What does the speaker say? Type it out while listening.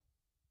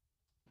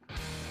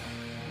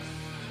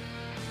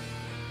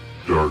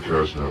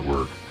Darkcast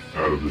Network.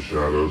 Out of the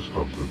shadows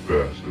comes the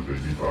best of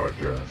indie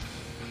podcasts.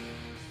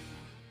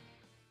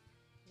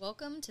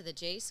 Welcome to the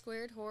J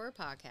Squared Horror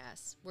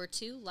Podcast, where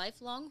two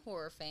lifelong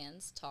horror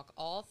fans talk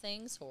all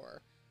things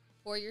horror.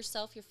 Pour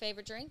yourself your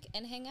favorite drink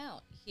and hang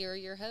out. Here are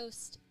your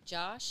hosts,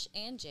 Josh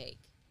and Jake.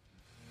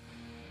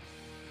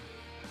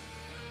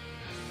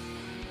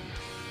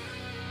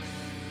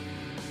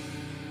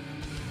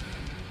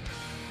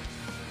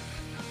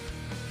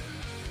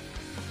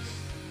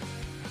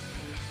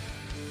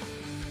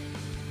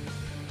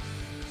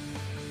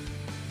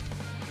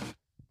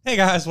 Hey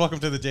guys, welcome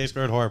to the J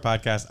Squared Horror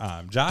Podcast.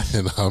 I'm Josh.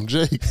 And I'm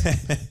Jake.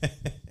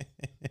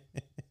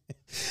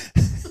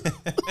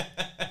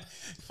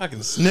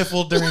 Fucking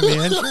sniffled during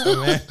the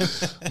intro, man.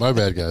 My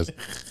bad, guys.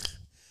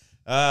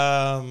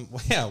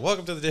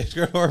 Welcome to the J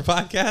Squared Horror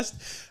Podcast.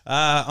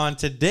 On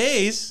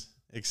today's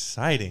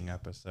exciting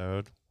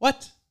episode,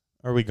 what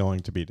are we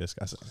going to be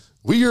discussing?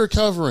 We are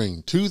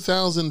covering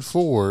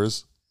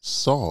 2004's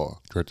Saw,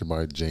 directed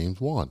by James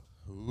Wan.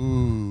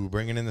 Ooh,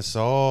 bringing in the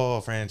Saw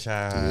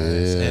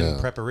franchise Yeah. in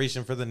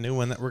preparation for the new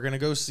one that we're going to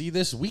go see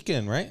this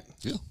weekend, right?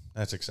 Yeah.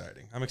 That's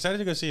exciting. I'm excited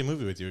to go see a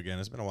movie with you again.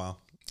 It's been a while.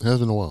 It has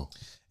been a while.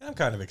 And I'm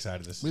kind of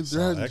excited to see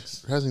There Saw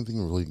X. hasn't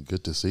anything really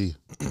good to see.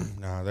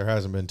 No, there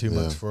hasn't been too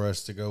much for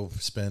us to go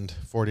spend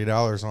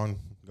 $40 on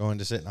going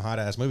to sit in a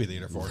hot-ass movie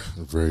theater for.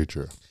 Very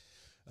true.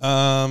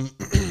 Yeah,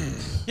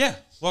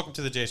 welcome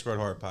to the J Squared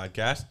Horror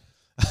Podcast.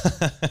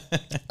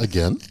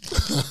 Again?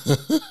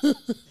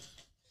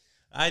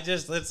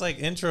 It's like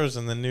intros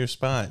in the new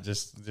spot.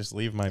 Just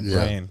leave my Yeah.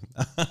 brain.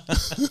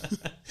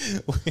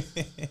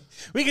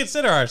 We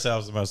consider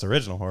ourselves the most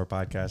original horror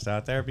podcast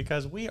out there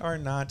because we are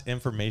not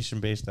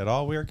information-based at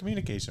all. We are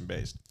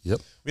communication-based. Yep.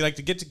 We like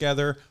to get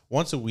together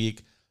once a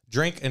week,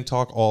 drink, and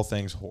talk all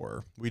things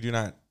horror. We do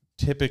not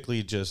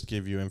typically just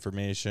give you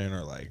information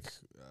or like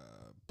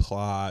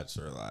plots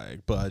or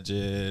like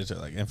budgets or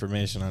like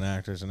information on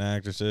actors and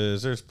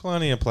actresses. There's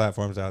plenty of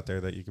platforms out there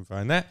that you can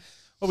find that.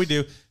 What we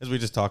do is we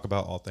just talk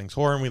about all things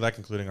horror, and we like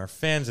including our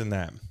fans in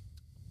that.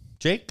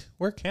 Jake,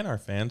 where can our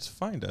fans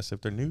find us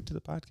if they're new to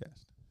the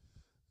podcast?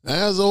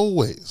 As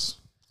always,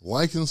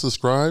 like and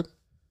subscribe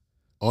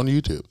on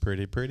YouTube.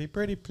 Pretty,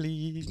 You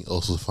please. can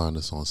also find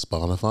us on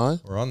Spotify.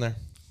 We're on there.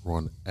 We're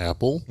on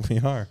Apple. We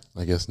are.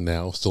 I guess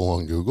now still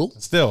on Google.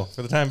 Still,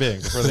 for the time being,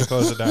 before they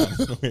close it down,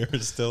 we are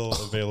still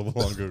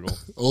available on Google.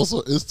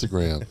 Also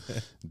Instagram.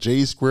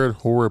 J Squared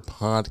Horror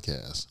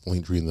Podcast.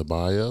 Link in the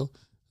bio.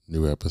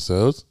 New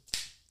episodes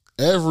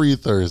every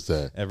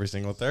Thursday. Every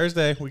single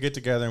Thursday, we get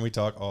together and we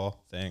talk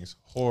all things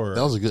horror.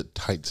 That was a good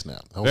tight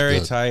snap. That was Very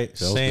good. tight,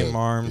 That was same good.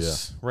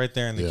 arms, right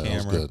there in the Yeah, that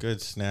was camera. good.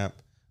 Good snap.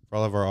 For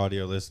all of our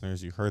audio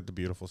listeners, you heard the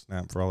beautiful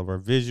snap. For all of our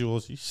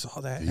visuals, you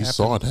saw that You happen.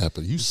 saw it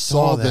happen. You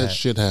saw that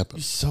shit happen.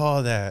 You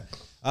saw that.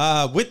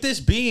 With this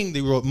being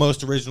the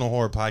most original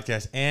horror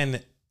podcast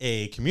and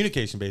a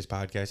communication-based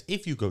podcast,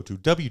 if you go to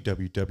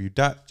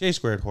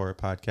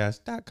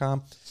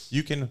www.jsquaredhorrorpodcast.com,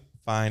 you can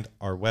find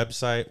our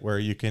website where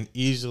you can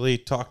easily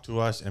talk to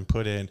us and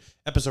put in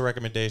episode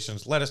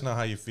recommendations. Let us know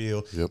how you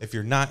feel. Yep. If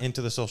you're not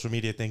into the social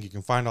media thing, you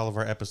can find all of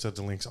our episodes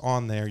and links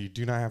on there. You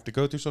do not have to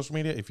go through social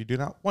media if you do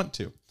not want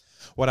to.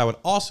 What I would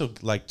also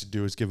like to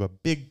do is give a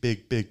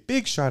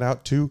big shout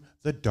out to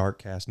the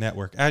Darkcast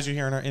Network. As you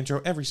hear in our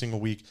intro every single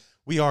week,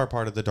 we are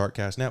part of the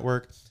Darkcast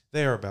Network.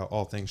 They are about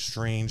all things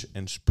strange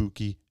and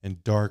spooky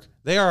and dark.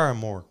 They are a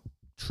more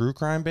true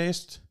crime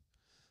based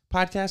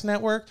podcast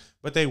network,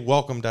 but they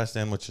welcomed us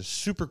in, which is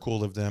super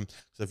cool of them.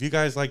 So if you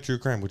guys like true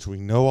crime, which we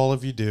know all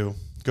of you do,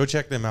 go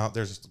check them out.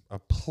 There's a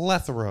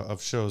plethora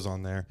of shows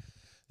on there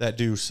that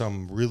do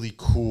some really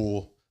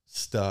cool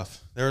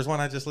stuff. There was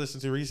one I just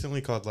listened to recently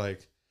called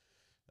like,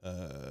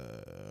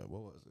 what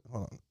was it?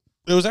 Hold on.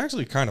 It was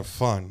actually kind of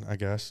fun, I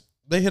guess.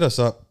 They hit us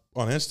up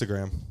on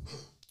Instagram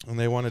and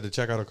they wanted to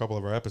check out a couple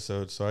of our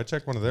episodes. So I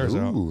checked one of theirs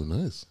out. Ooh,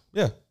 nice.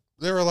 Yeah,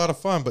 they were a lot of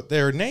fun, but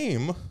their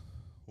name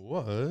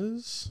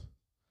was,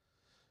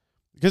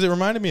 because it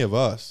reminded me of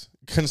us,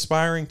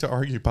 Conspiring to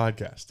Argue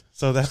podcast.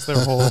 So that's their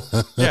whole,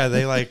 yeah,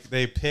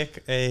 they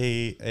pick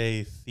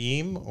a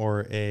theme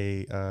or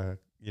a,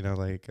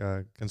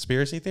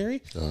 conspiracy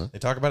theory. Uh-huh. They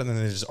talk about it and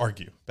then they just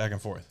argue back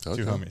and forth. Two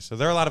Okay. homies. So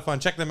they're a lot of fun.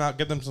 Check them out.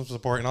 Give them some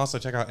support. And also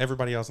check out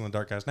everybody else on the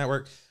Darkcast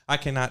Network. I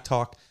cannot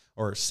talk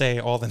or say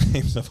all the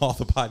names of all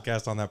the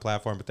podcasts on that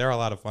platform, but they're a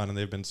lot of fun and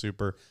they've been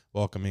super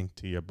welcoming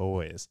to you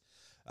boys.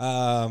 That's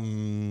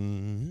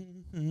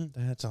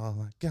all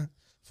I got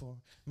for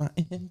my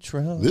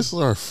intro. This is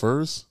our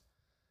first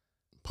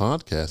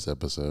podcast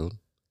episode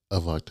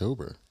of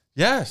October.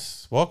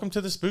 Yes. Welcome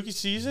to the spooky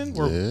season.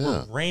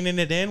 We're reining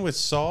it in with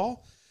Saw.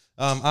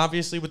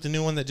 Obviously with the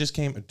new one that just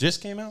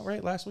came out,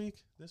 right? Last week?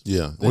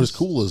 What is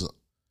cool is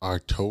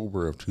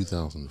October of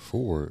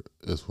 2004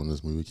 is when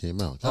this movie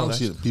came out. Oh,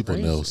 Obviously, that's people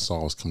know crazy.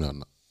 Saw was coming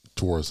out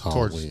towards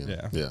Halloween.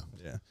 Yeah.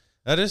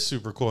 That is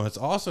super cool. It's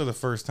also the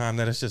first time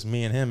that it's just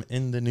me and him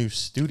in the new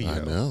studio. I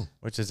know.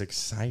 Which is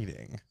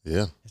exciting.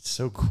 Yeah. It's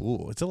so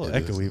cool. It's a little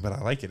echoey, but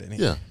I like it anyway.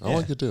 Yeah, I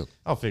like it too.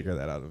 I'll figure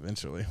that out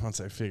eventually once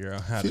I figure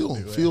out how to do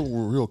it. Feel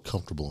real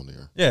comfortable in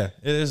here. Yeah,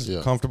 it is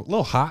comfortable. A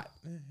little hot,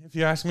 if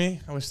you ask me.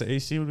 I wish the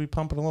AC would be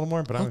pumping a little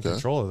more, but I'm in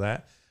control of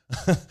that.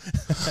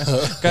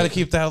 Got to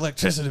keep that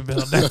electricity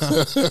bill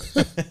down.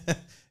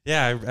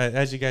 Yeah,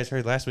 as you guys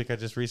heard last week, I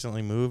just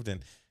recently moved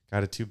and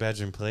got a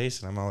 2-bedroom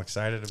place, and I'm all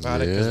excited about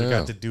it because we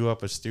got to do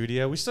up a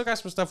studio. We still got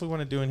some stuff we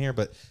want to do in here,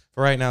 but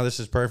for right now, this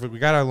is perfect. We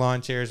got our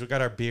lawn chairs, we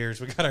got our beers,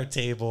 we got our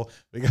table,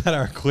 we got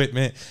our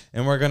equipment,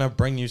 and we're going to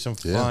bring you some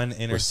fun,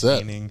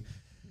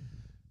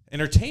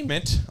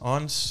 entertainment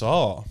on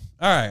Saw. All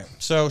right,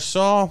 so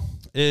Saw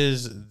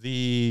is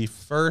the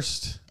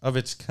first of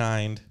its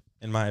kind,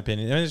 in my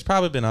opinion. I mean, there's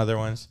probably been other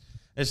ones.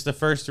 It's the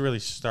first to really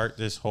start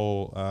this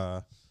whole,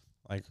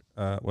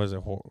 was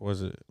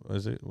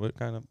it what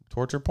kind of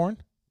torture porn?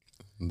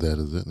 That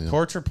is it. Yeah.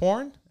 Torture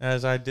porn,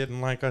 as I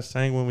didn't like us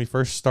saying when we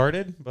first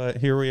started, but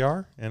here we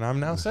are, and I'm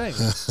now saying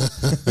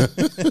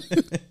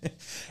it.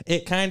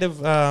 It kind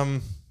of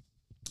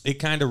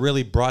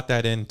really brought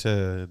that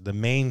into the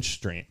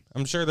mainstream.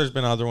 I'm sure there's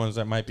been other ones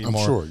that might be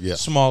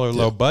smaller,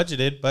 low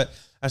budgeted, but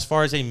as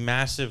far as a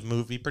massive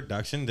movie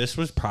production, this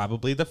was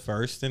probably the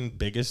first and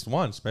biggest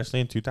one, especially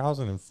in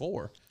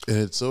 2004. And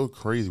it's so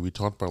crazy. We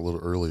talked about it a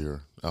little earlier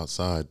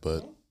outside,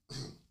 but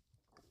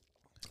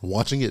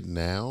watching it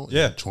now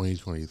in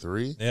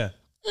 2023.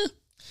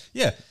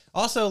 Yeah.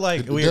 Also,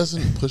 like, it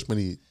doesn't push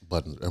many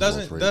buttons.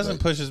 Doesn't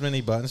push as many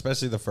buttons,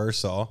 especially the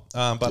first Saw.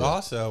 But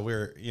also,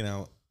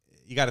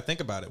 you got to think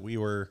about it. We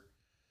were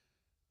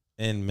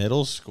in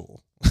middle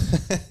school.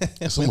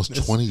 It's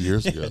almost 20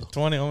 years ago.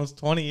 Almost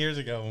 20 years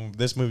ago when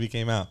this movie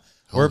came out.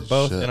 We're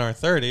both in our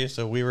 30s,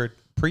 so we were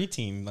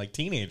preteen, like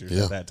teenagers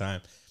at that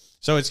time.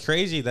 So it's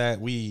crazy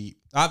that we,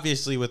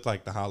 obviously with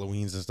like the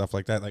Halloweens and stuff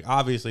like that, like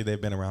obviously they've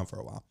been around for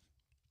a while.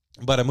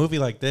 But a movie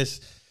like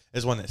this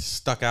is one that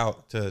stuck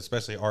out to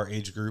especially our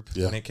age group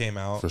when it came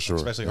out. For sure.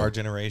 Especially our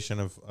generation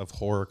of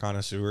horror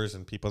connoisseurs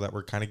and people that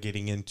were kind of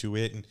getting into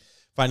it and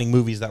finding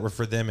movies that were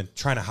for them and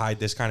trying to hide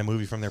this kind of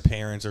movie from their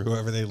parents or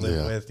whoever they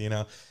live with, you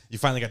know. You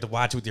finally got to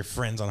watch it with your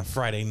friends on a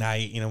Friday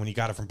night, you know, when you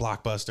got it from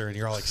Blockbuster and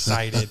you're all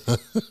excited.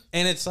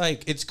 And it's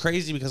like, it's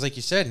crazy because like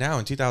you said, now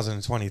in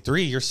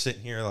 2023, you're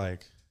sitting here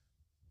like,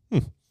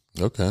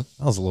 okay,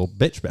 I was a little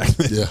bitch back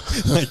then. Yeah.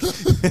 Like,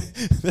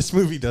 this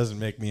movie doesn't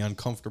make me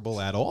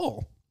uncomfortable at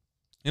all.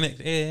 And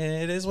it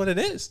is what it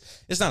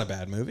is. It's not a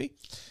bad movie.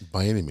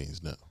 By any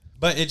means, no.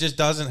 But it just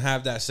doesn't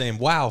have that same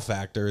wow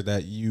factor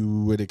that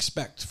you would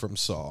expect from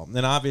Saw.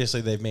 And obviously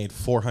they've made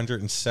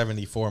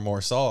 474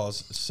 more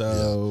Saws,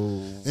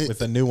 so with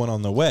a new one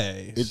on the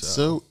way. It's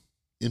so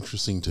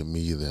interesting to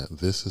me that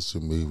this is a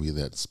movie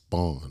that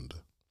spawned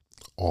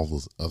all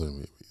those other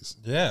movies.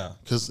 Yeah.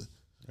 Because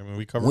I mean,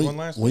 we covered one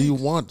last week. When you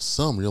watch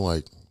some, you're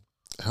like,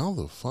 how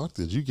the fuck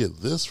did you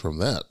get this from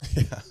that?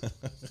 Yeah.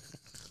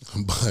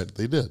 But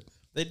they did.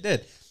 They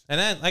did. And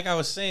then, like I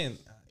was saying,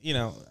 you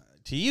know,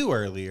 to you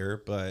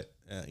earlier, but,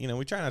 you know,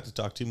 we try not to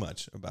talk too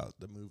much about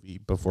the movie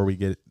before we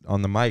get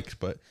on the mic,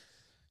 but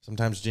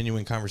sometimes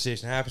genuine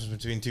conversation happens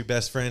between two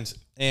best friends.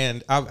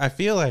 And I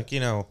feel like, you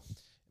know,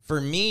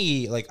 for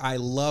me, like I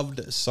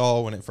loved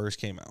Saw when it first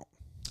came out.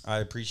 I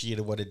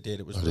appreciated what it did.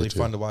 It was really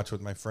fun to watch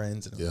with my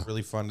friends, and it was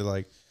really fun to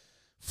like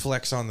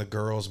flex on the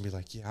girls and be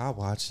like, yeah, I'll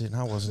watch it. And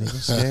I wasn't even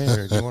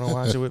scared. Do you want to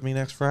watch it with me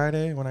next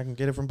Friday when I can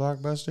get it from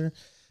Blockbuster?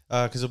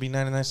 Because it'll be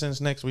 99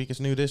 cents next week. It's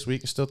new this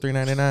week. It's still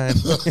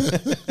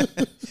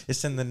 $3.99.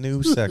 It's in the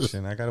new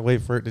section. I got to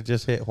wait for it to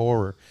just hit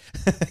horror.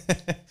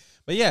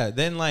 But yeah,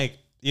 then like,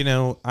 you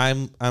know,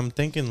 I'm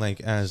thinking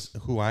like as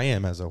who I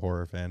am as a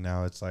horror fan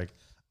now, it's like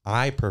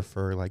I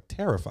prefer like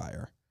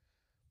Terrifier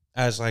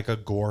as like a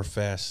gore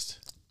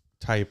fest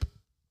type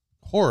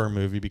horror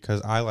movie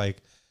because I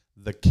like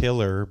the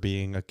killer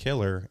being a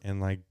killer and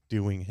like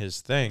doing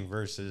his thing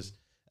versus,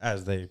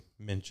 as they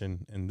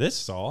mentioned in this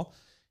Saw,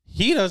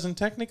 he doesn't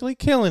technically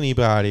kill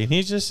anybody.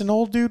 He's just an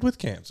old dude with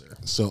cancer.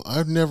 So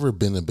I've never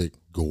been a big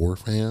gore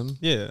fan.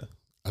 Yeah.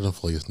 I don't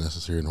feel like it's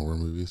necessary in horror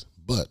movies,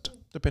 but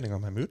depending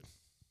on my mood.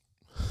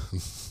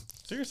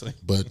 Seriously.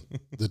 But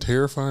the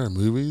Terrifier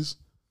movies,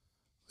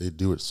 they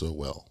do it so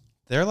well.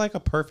 They're like a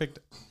perfect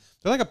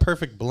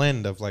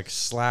blend of like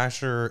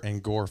slasher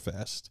and gore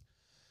fest.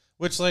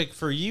 Which, like,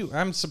 for you,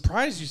 I'm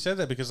surprised you said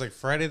that because, like,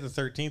 Friday the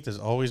 13th has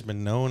always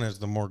been known as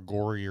the more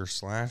gorier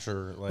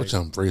slasher. Like, which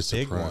I'm very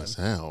surprised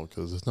how,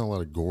 because there's not a lot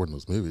of gore in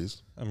those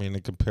movies. I mean,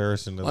 in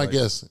comparison to, I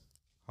guess,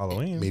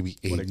 Halloween, maybe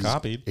 80s, it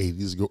copied.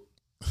 80s gore.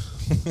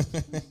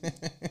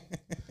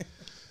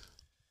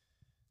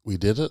 We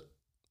did it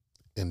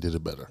and did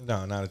it better.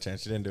 No, not a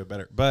chance. You didn't do it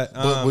better. But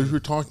we were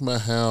talking about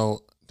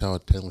how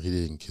technically he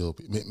didn't kill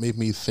people. It made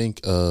me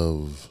think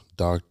of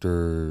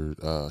Dr.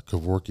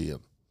 Kevorkian,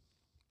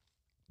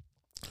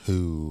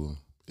 who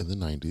in the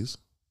 90s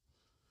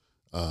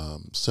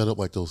set up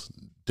like those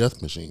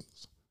death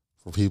machines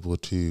for people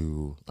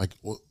to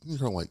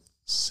like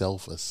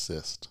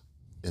self-assist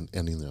in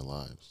ending their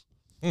lives.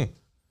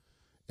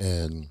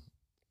 And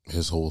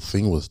his whole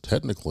thing was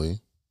technically,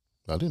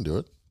 I didn't do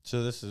it.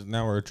 So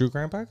now we're a true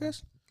crime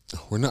podcast?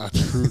 We're not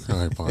a true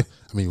crime podcast.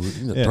 I mean,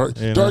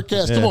 Yeah, dark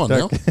cast. Come on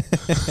now. now.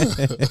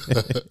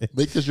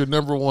 Make us your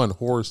number one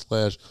horror / true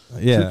crime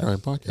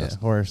podcast. Yeah,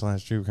 horror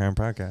 / true crime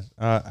podcast.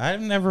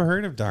 I've never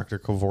heard of Dr.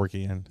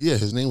 Kevorkian. Yeah,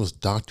 his name was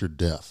Dr.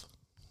 Death.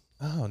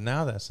 Oh,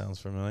 now that sounds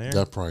familiar.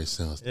 That probably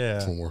sounds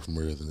more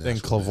familiar than that. Than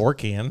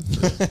Kevorkian.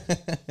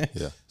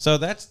 Yeah. So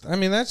that's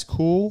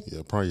cool.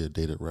 Yeah, probably a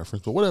dated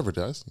reference, but whatever,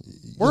 guys.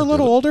 We're a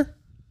little older.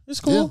 It's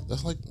cool. Yeah,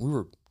 that's like we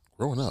were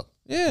growing up.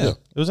 Yeah. It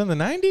was in the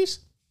 90s?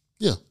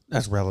 Yeah.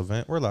 That's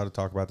relevant. We're allowed to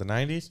talk about the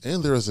 90s.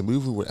 And there was a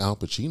movie with Al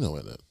Pacino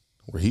in it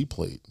where he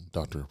played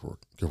Dr.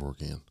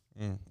 Kevorkian.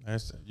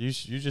 You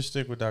just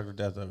stick with Dr.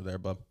 Death over there,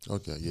 bub.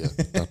 Okay, yeah.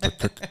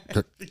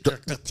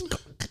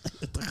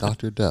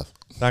 Dr. Death.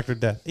 Dr.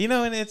 Death. You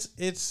know, and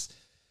it's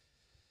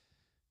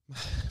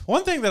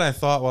one thing that I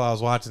thought while I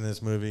was watching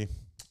this movie,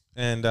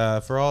 and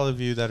for all of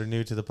you that are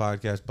new to the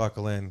podcast,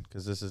 buckle in,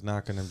 because this is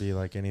not going to be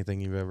like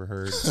anything you've ever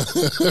heard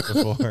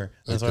before.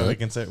 That's why we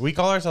can say we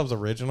call ourselves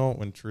original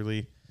when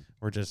truly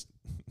we're just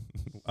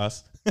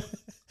us.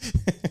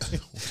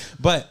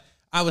 But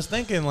I was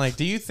thinking, like,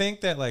 do you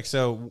think that, like,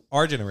 so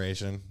our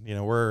generation, you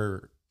know,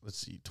 we're, let's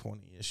see,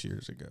 20-ish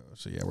years ago.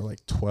 So, yeah, we're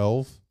like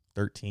 12,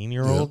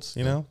 13-year-olds,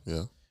 you know?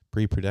 Yeah.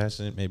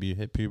 Pre-pubescent. Maybe you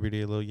hit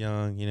puberty a little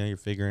young. You know, you're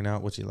figuring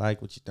out what you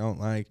like, what you don't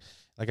like.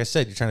 Like I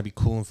said, you're trying to be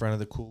cool in front of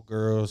the cool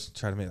girls.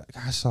 Trying to be like,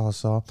 I saw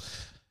Saw.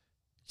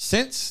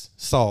 Since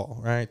Saw,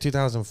 right,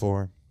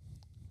 2004,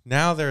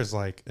 now there's,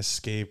 like,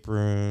 escape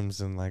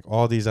rooms and, like,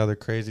 all these other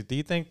crazy. Do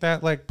you think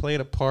that, like,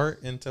 played a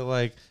part into,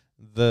 like,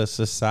 the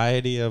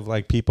society of,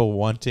 like, people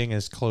wanting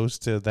as close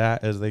to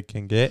that as they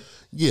can get?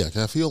 Yeah, 'cause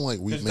I feel like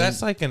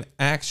that's like an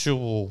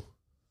actual,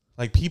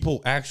 like,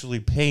 people actually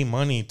pay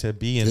money to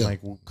be in like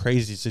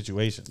crazy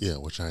situations. Yeah,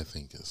 which I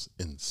think is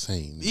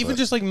insane. Even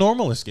just like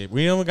normal escape.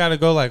 We don't got to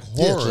go like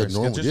horror.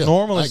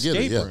 Normal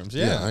escape rooms.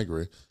 Yeah, I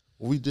agree.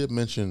 Well, we did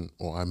mention,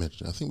 or I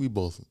mentioned, I think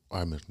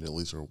I mentioned at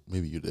least, or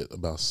maybe you did,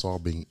 about Saw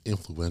being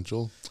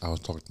influential. I was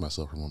talking to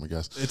myself for a moment,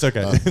 guys. It's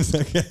okay. It's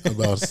okay.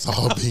 About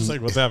Saw being. It's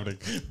like, what's happening?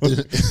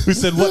 Who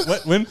said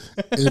what, when?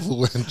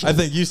 Influential. I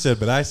think you said,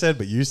 but I said,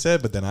 but you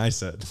said, but then I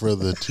said. For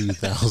the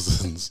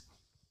 2000s.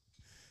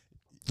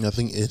 I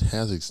think it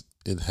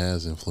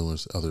has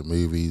influenced other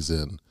movies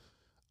and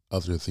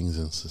other things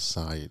in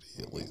society,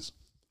 at least.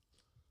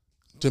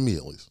 To me,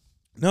 at least.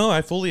 No,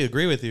 I fully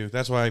agree with you.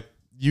 That's why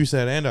you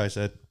said and I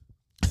said.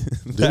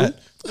 That,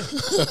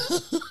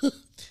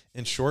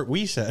 in short,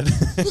 we said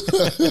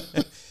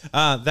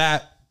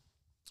that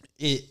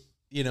it,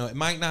 you know, it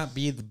might not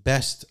be the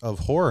best of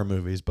horror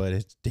movies, but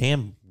it's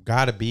damn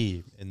got to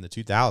be in the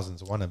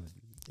 2000s one of,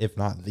 if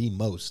not the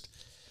most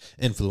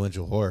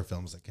influential horror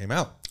films that came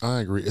out. I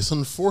agree. It's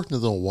unfortunate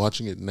though,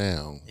 watching it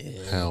now,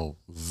 how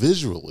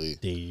visually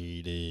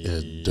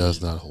it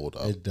does not hold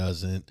up. It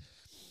doesn't.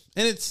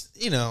 And it's,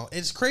 you know,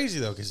 it's crazy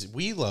though, because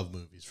we love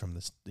movies from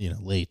the, you know,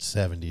 late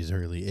 70s,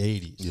 early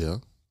 80s. Yeah.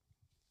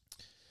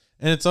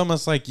 And it's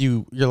almost like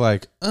you're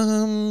like,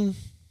 you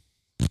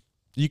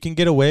can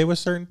get away with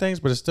certain things,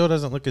 but it still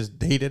doesn't look as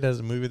dated as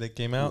a movie that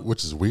came out,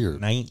 which is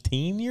weird,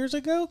 19 years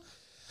ago.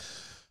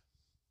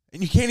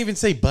 And you can't even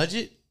say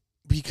budget,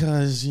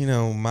 because, you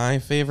know, my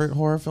favorite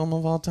horror film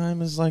of all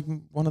time is like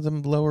one of the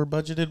lower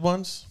budgeted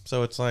ones.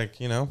 So it's like,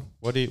 you know,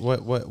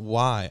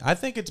 why? I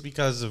think it's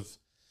because of,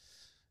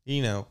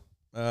 you know,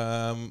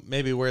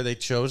 maybe where they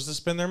chose to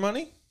spend their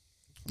money,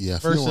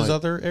 versus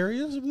other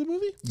areas of the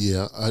movie.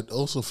 Yeah, I'd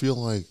also feel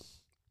like,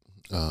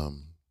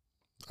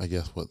 I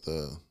guess what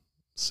the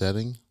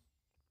setting,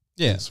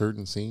 in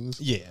certain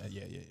scenes,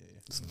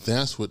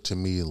 that's what to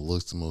me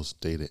looks the most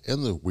dated,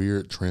 and the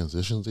weird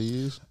transitions they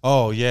use.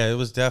 Oh yeah, it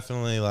was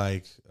definitely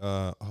like,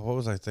 what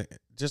was I thinking?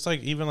 Just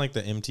like even like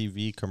the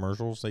MTV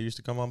commercials that used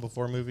to come on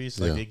before movies,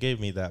 like it gave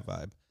me that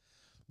vibe.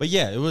 But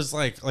yeah, it was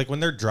like when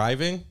they're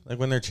driving, like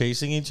when they're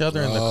chasing each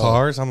other in the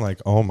cars, I'm like,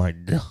 oh my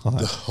God.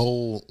 The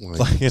whole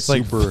it's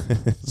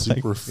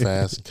super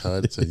fast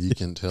cuts, and you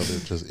can tell they're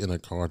just in a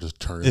car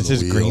just turning it's the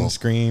just wheel. Green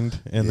screened,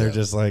 and they're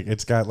just like,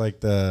 it's got like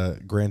the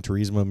Gran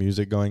Turismo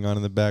music going on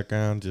in the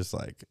background, just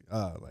like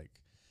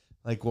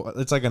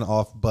it's like an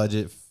off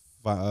budget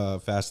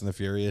Fast and the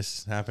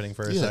Furious happening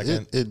for a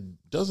second.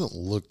 It doesn't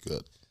look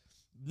good.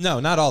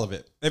 No, not all of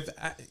it. If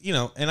you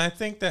know, and I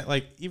think that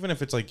like even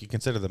if it's like you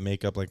consider the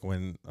makeup, like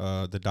when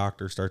the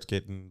doctor starts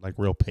getting like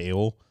real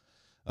pale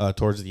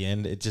towards the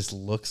end, it just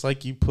looks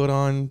like you put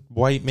on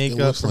white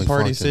makeup from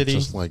Party City,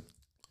 just like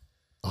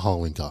a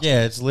Halloween costume.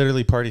 Yeah, it's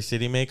literally Party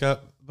City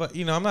makeup. But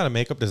you know, I'm not a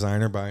makeup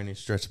designer by any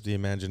stretch of the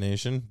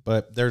imagination.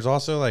 But there's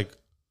also like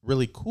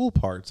really cool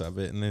parts of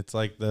it, and it's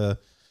like the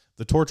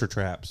torture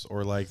traps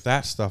or like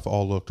that stuff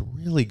all looked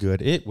really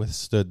good. It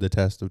withstood the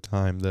test of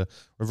time. The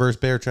reverse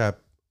bear trap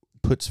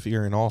puts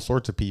fear in all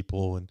sorts of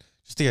people, and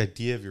just the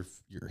idea of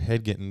your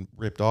head getting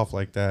ripped off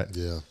like that.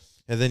 Yeah.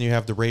 And then you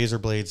have the razor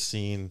blade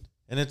scene,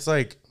 and it's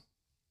like,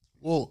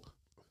 well,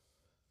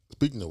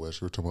 speaking of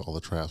which, we're talking about all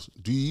the traps.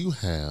 Do you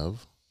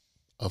have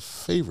a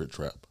favorite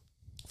trap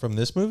from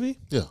this movie?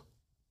 Yeah.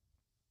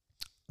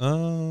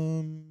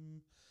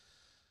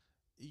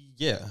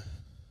 Yeah,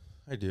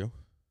 I do.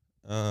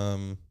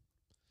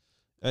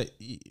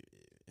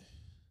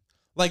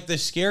 Like the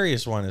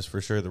scariest one is for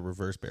sure the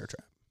reverse bear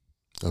trap.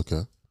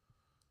 Okay.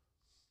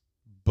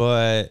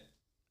 But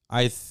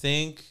I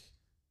think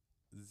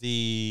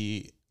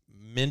the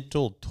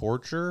mental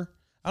torture,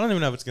 I don't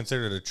even know if it's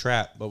considered a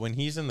trap, but when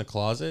he's in the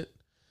closet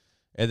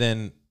and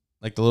then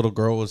like the little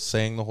girl was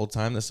saying the whole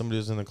time that somebody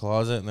was in the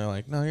closet and they're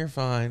like, no, you're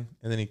fine.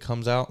 And then he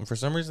comes out and for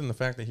some reason the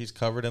fact that he's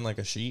covered in like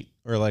a sheet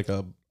or like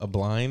a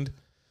blind,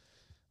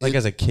 like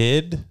as a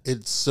kid.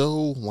 It's so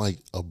like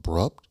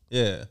abrupt.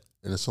 Yeah.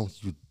 And it's something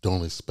you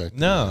don't expect.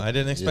 No, I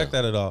didn't expect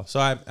that at all. So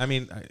I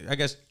mean, I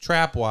guess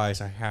trap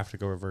wise, I have to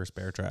go reverse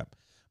bear trap.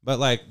 But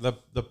like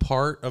the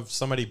part of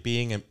somebody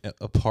being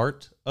a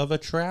part of a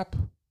trap,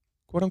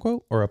 quote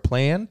unquote, or a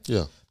plan.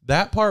 Yeah.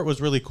 That part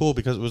was really cool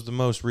because it was the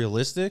most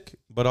realistic,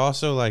 but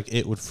also like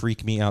it would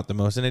freak me out the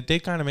most. And it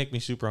did kind of make me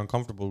super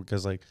uncomfortable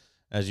because like,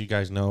 as you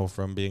guys know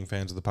from being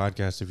fans of the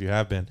podcast, if you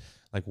have been,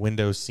 like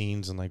window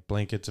scenes and like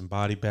blankets and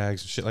body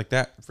bags and shit like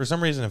that, for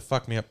some reason it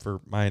fucked me up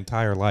for my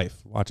entire life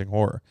watching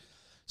horror.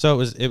 So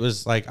it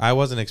was like I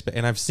wasn't expecting,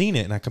 and I've seen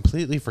it and I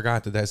completely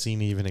forgot that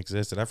scene even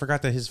existed. I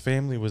forgot that his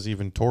family was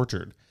even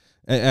tortured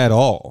at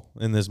all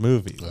in this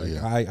movie. Oh,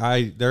 like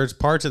yeah. There's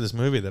parts of this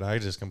movie that I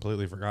just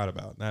completely forgot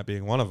about, that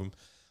being one of them.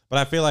 But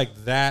I feel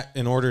like that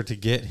in order to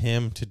get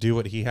him to do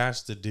what he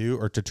has to do,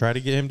 or to try to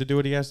get him to do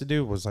what he has to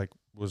do, was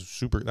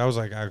super. That was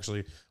like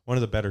actually one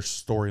of the better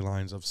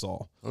storylines of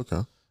Saw. Okay.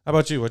 How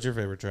about you? What's your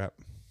favorite trap?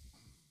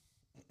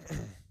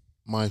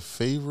 My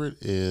favorite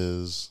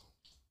is,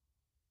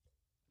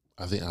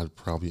 I think I'd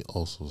probably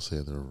also say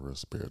the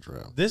reverse bear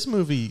trap. This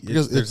movie,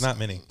 Because there's not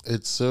many.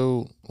 It's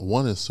so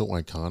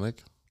iconic.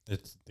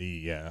 It's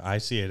I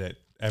see it at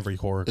every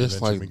horror It's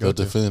convention we like go the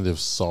to. definitive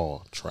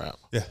Saw trap.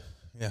 Yeah,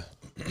 yeah.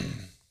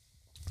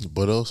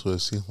 But also, it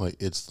seems like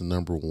it's the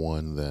number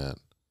one that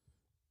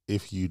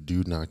if you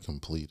do not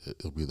complete it,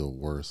 it'll be the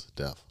worst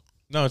death.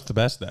 No, it's the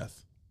best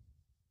death.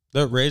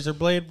 The razor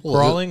blade Well,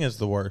 crawling is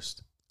the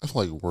worst. I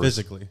feel like worse.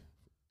 Physically.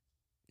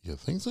 You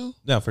think so?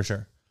 No, for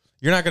sure.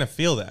 You're not going to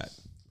feel that.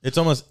 It's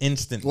almost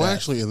instant Well, death.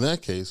 actually, in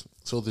that case,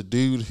 so the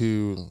dude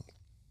who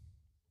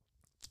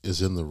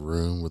is in the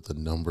room with the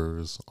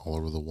numbers all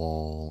over the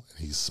wall,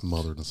 and he's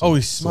smothered in Oh,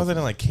 he's smothered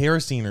in like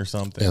kerosene or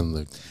something. and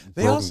the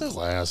broken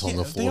glass on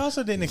the floor. They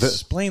also didn't That-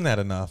 explain that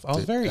enough. I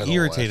was very at all,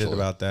 irritated actually.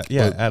 about that.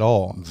 Yeah, But at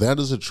all. That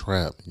is a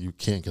trap you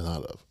can't get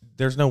out of.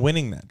 There's no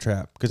winning that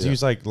trap because he Yeah.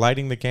 was like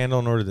lighting the candle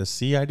in order to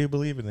see, I do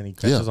believe, and then he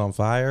catches on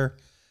fire.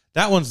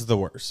 That one's the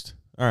worst.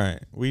 All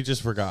right, we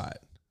just forgot.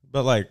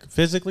 But like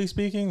physically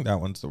speaking, that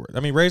one's the worst.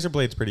 I mean, razor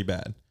blade's pretty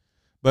bad,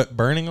 but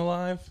burning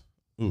alive,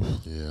 oof.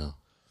 Yeah.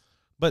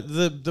 But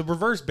the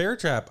reverse bear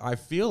trap, I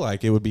feel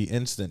like it would be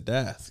instant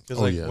death because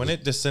when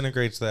it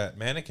disintegrates that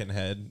mannequin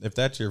head, if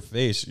that's your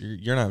face,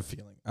 you're not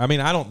feeling. I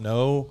mean, I don't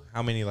know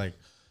how many like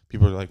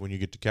people are like when you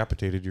get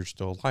decapitated, you're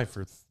still alive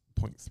for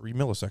 0.3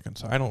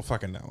 milliseconds. I don't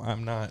fucking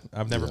know.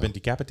 I've never been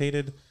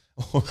decapitated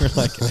or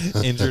like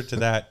injured to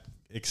that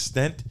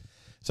extent.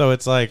 So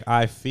it's like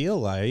I feel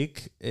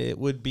like it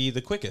would be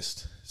the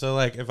quickest. So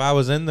like if I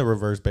was in the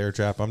reverse bear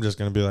trap, I'm just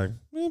gonna be like,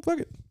 fuck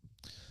it.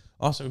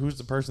 Also, who's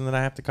the person that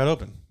I have to cut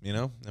open? You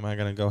know, am I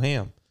gonna go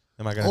ham?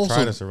 Am I gonna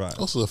try to survive?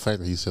 Also, the fact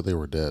that he said they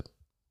were dead.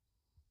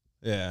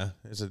 Yeah,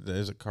 is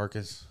it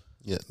carcass?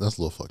 Yeah, that's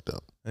a little fucked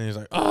up. And he's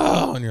like,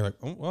 oh, and you're like,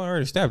 oh, well, I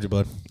already stabbed you,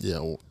 bud. Yeah,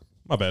 well,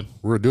 My bad.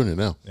 we're doing it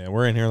now. Yeah,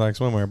 we're in here like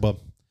swimwear, bub.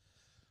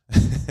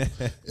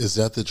 Is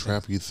that the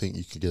trap you think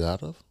you could get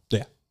out of?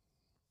 Yeah.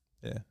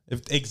 Yeah.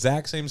 If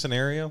exact same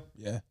scenario,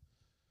 yeah.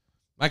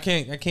 I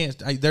can't.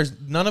 There's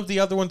none of the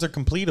other ones are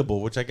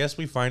completable, which I guess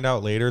we find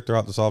out later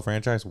throughout the Saw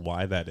franchise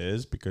why that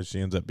is, because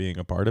she ends up being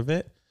a part of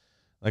it.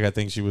 Like, I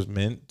think she was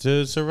meant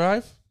to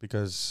survive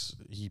because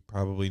he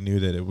probably knew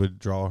that it would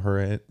draw her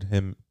in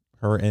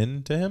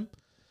to him.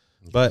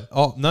 But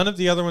none of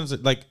the other ones,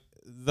 like,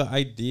 the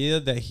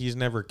idea that he's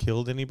never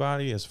killed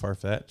anybody is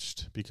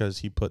far-fetched because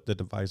he put the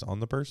device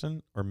on the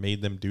person or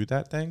made them do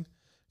that thing.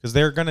 Because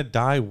they're going to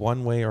die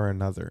one way or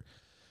another.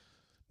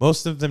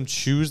 Most of them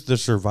choose the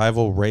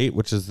survival rate,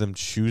 which is them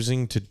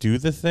choosing to do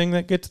the thing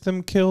that gets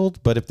them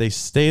killed. But if they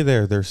stay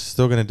there, they're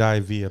still going to die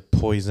via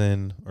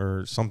poison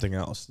or something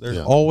else. There's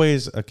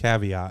always a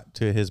caveat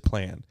to his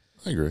plan.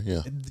 I agree,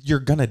 yeah. You're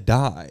going to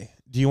die.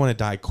 Do you want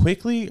to die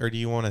quickly or do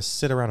you want to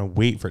sit around and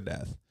wait for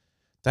death?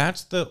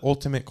 That's the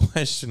ultimate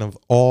question of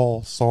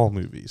all Saw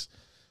movies.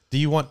 Do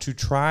you want to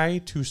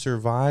try to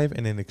survive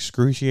in an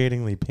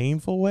excruciatingly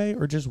painful way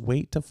or just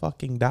wait to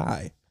fucking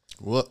die?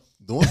 Well,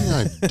 the one thing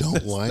I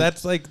don't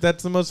like...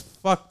 That's the most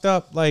fucked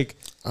up, like...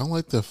 I don't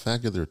like the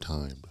fact that they're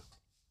timed.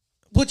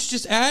 Which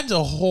just adds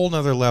a whole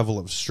nother level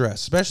of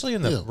stress, especially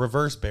in the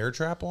reverse bear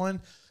trap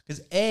one.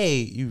 Because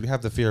you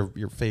have the fear of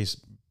your face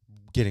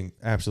getting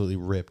absolutely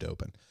ripped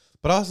open.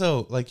 But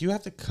also, like, you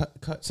have to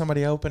cut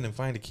somebody open and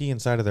find a key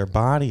inside of their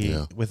body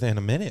within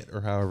a minute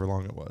or however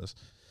long it was.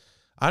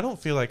 I don't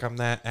feel like I'm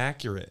that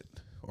accurate.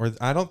 Or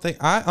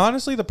I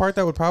honestly, the part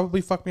that would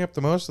probably fuck me up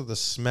the most is the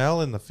smell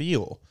and the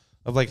feel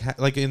of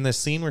like in the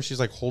scene where she's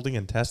like holding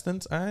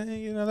intestines.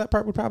 That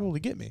part would probably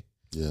get me.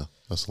 Yeah,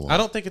 that's a lot. I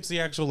don't think it's the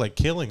actual like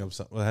killing of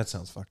something. Well, that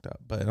sounds fucked up,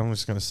 but I'm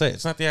just gonna say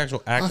it's not the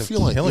actual act of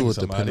feel like killing it would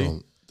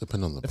somebody.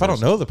 depend on the If person. I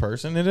don't know the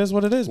person, it is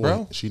what it is, bro.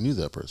 Well, she knew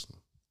that person.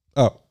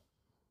 Oh,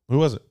 who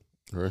was it?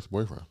 Her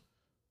ex-boyfriend.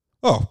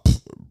 Oh,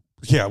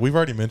 yeah, we've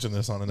already mentioned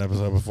this on an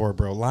episode before,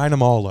 bro. Line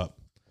them all up.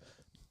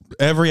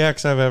 Every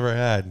ex I've ever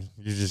had,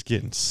 you're just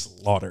getting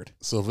slaughtered.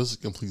 So if it's a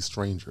complete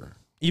stranger.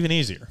 Even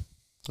easier.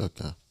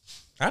 Okay.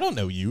 I don't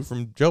know you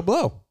from Joe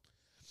Blow.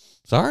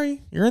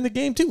 Sorry, you're in the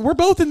game too. We're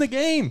both in the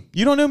game.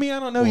 You don't know me, I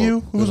don't know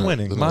you. Who's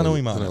winning? Mano y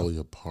They're not mano. really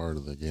a part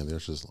of the game. They're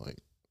just like.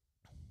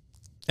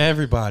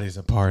 Everybody's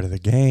a part of the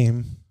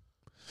game.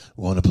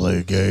 Want to play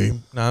a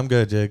game? No, I'm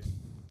good, Jig.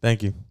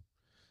 Thank you.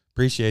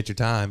 Appreciate your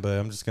time, but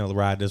I'm just gonna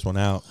ride this one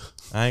out.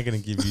 I ain't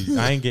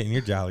getting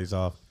your jollies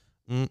off.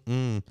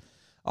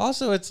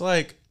 Also, it's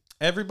like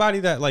everybody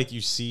that like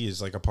you see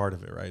is like a part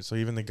of it, right? So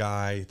even the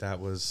guy that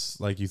was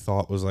like you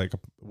thought was like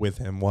with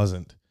him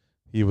wasn't.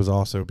 He was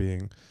also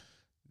being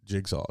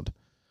jigsawed.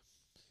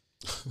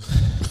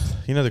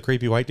 You know the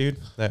creepy white dude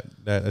that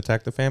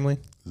attacked the family?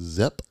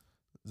 Zep?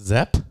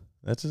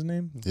 That's his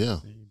name? Yeah.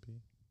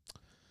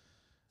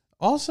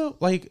 Also,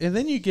 like, and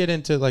then you get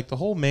into like the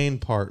whole main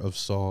part of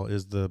Saw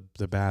is the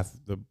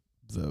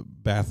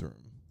bathroom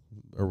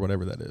or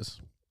whatever that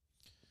is.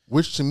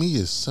 Which to me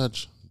is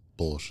such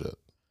bullshit.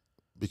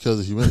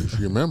 Because if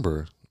you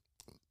remember,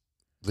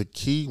 the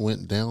key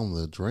went down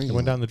the drain. It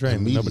went down the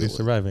drain. Nobody's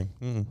surviving.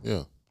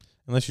 Yeah.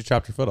 Unless you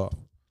chopped your foot off.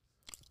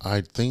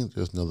 I think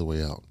there's another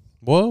way out.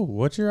 Whoa,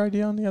 what's your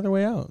idea on the other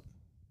way out?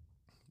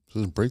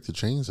 Just break the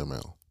chain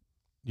somehow.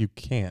 You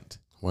can't.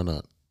 Why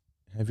not?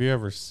 Have you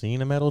ever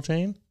seen a metal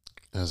chain?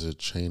 Has a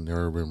chain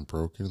never been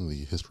broken in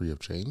the history of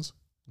chains?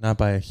 Not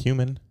by a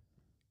human.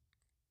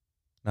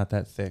 Not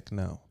that thick,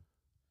 no.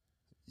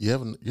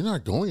 You're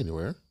not going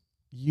anywhere.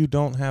 You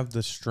don't have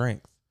the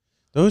strength.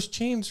 Those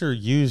chains are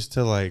used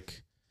to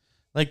like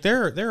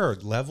there are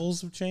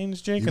levels of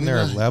chains, Jake, and there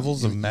are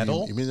levels of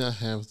metal. You may not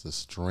have the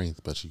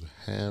strength, but you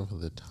have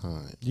the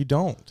time. You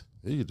don't.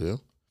 Yeah, you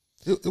do.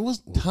 It was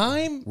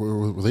time.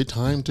 Were they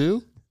timed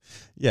too?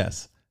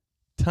 Yes,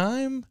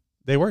 time.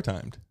 They were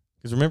timed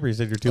because remember he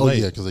said you're too late.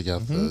 Oh yeah, because they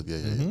got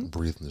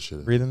breathing the shit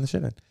in. Breathing the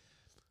shit in.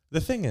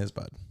 The thing is,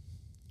 bud,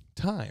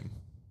 time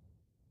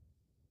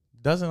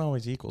doesn't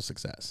always equal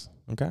success.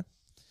 Okay.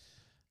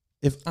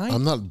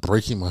 I'm not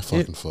breaking my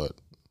fucking foot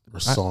or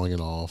sawing it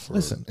off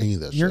or any of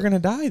that shit. You're going to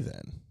die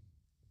then.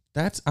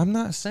 I'm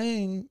not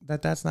saying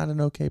that that's not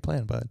an okay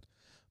plan, bud.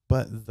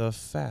 But the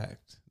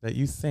fact that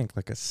you think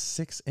like a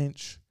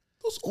 6-inch.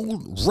 Those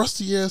old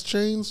rusty ass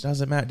chains.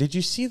 Doesn't matter. Did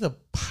you see the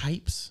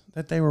pipes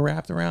that they were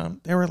wrapped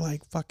around? They were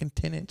like fucking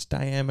 10-inch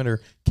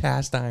diameter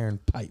cast iron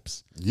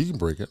pipes. You can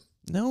break it.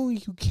 No,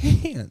 you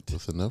can't.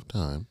 With enough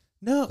time.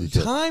 No,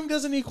 time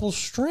doesn't equal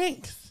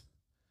strength.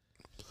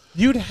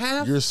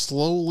 You're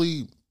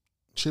slowly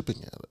chipping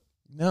at it.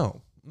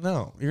 No,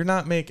 you're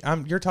not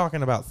you're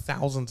talking about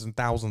thousands and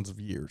thousands of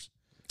years.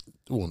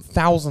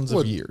 Thousands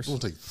of years. It will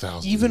take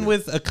thousands. Even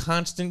with a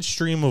constant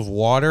stream of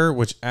water,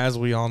 which, as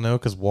we all know,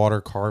 because water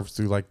carves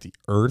through like the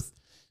earth,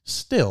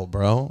 still,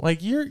 bro,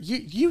 like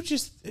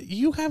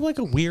you have like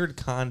a weird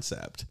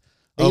concept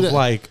of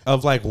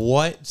like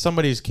what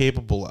somebody's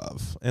capable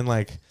of, and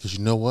like because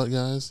you know what,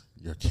 guys,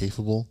 you're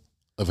capable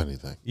of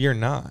anything. You're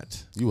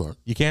not. You are.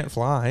 You can't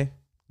fly.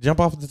 Jump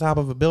off at the top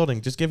of a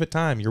building. Just give it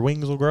time. Your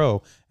wings will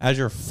grow as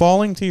you're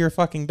falling to your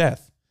fucking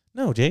death.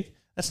 No, Jake.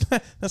 That's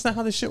not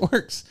how this shit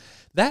works.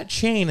 That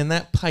chain and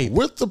that pipe.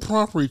 With the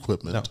proper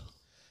equipment. No.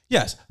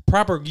 Yes.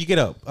 Proper. You get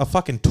a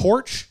fucking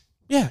torch.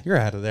 Yeah, you're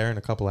out of there in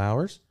a couple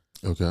hours.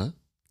 Okay.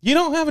 You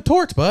don't have a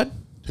torch, bud.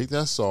 Take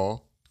that saw.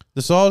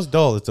 The saw is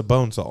dull. It's a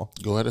bone saw.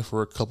 Go at it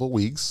for a couple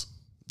weeks.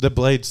 The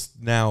blade's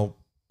now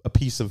a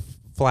piece of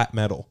flat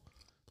metal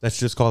that's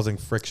just causing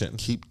friction.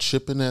 Keep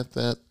chipping at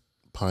that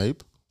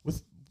pipe.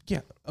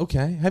 Yeah.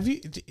 Okay. Have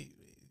you?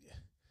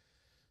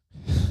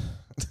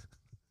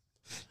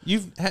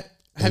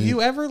 Have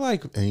you ever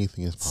like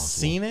anything is possible?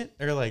 Seen it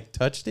or like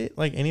touched it?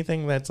 Like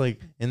anything that's like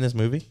in this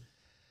movie,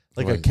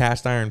 like a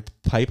cast iron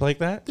pipe like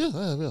that? Yeah,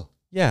 I have.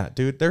 Yeah,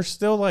 dude. They're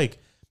still like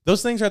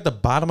those things are at the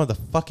bottom of the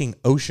fucking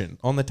ocean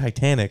on the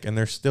Titanic, and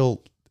they're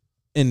still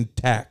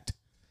intact.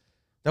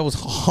 That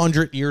was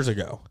 100 years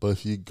ago. But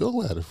if you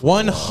go at it for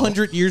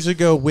 100 years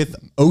ago with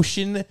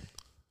ocean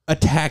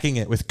attacking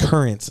it with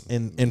currents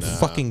and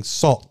fucking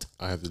salt.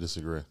 I have to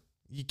disagree.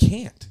 You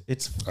can't.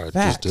 It's facts.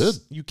 I just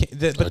did. You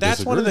can't. But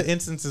that's one of the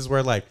instances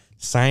where like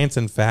science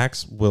and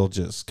facts will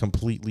just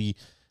completely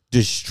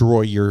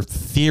destroy your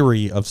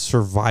theory of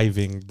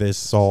surviving this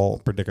Saul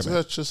predicament. So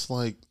that's just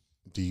like,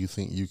 do you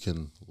think you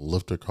can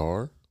lift a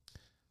car?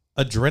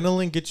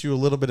 Adrenaline gets you a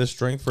little bit of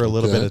strength for a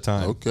little bit of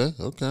time. Okay.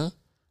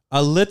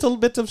 A little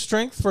bit of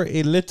strength for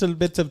a little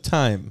bit of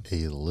time.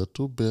 A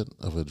little bit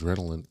of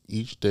adrenaline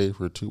each day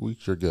for 2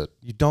 weeks, you're good.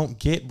 You don't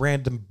get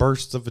random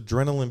bursts of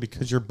adrenaline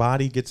because your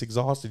body gets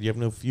exhausted. You have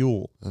no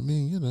fuel. I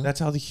mean, you know. That's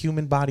how the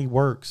human body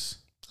works.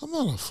 I'm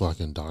not a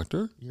fucking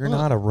doctor. You're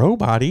not a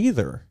robot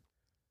either.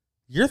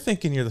 You're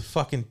thinking you're the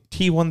fucking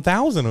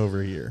T-1000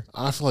 over here.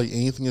 I feel like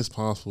anything is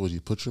possible if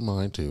you put your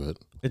mind to it.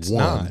 It's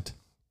not.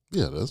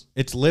 Yeah, it is.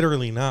 It's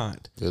literally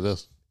not. It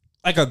is.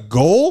 Like a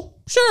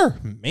goal? Sure,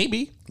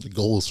 maybe. The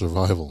goal is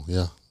survival.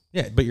 Yeah.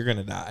 Yeah, but you're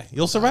gonna die.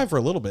 You'll survive for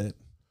a little bit.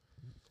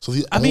 So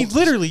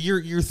literally, your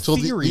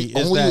theory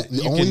is that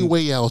the only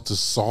way out is to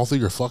saw through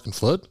your fucking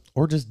foot,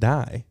 or just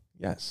die.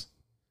 Yes,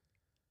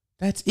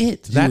 that's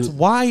it. That's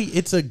why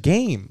it's a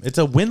game. It's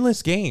a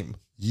winless game.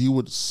 You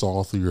would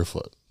saw through your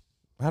foot.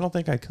 I don't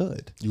think I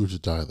could. You would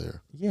just die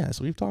there.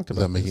 Yes, we've talked Does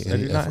about that this. make I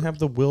any do not effort? have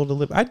the will to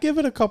live. I'd give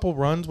it a couple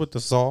runs with the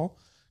saw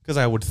because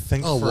I would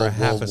think for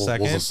half a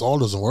second. Well, the saw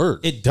doesn't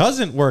work. It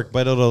doesn't work,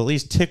 but it'll at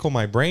least tickle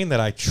my brain that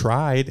I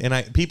tried,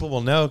 and people will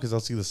know because they'll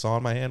see the saw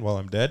in my hand while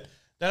I'm dead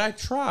that I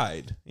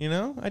tried. You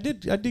know, I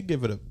did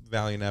give it a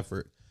valiant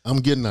effort. I'm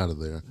getting out of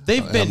there.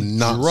 They've been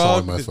not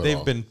sawing my drugged. foot They've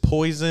off. been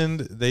poisoned.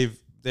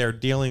 They're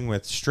dealing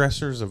with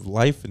stressors of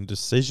life and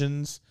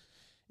decisions.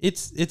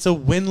 It's a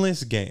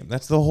winless game.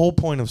 That's the whole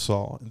point of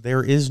Saw.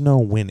 There is no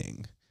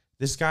winning.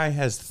 This guy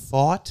has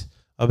thought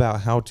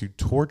about how to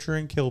torture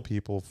and kill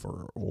people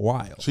for a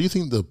while. So you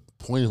think the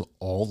point of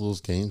all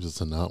those games is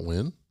to not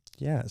win?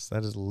 Yes,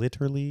 that is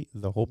literally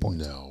the whole point.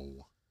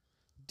 No.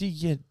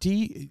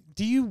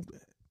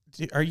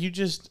 Are you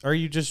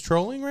just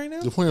trolling right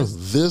now? The point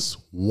of this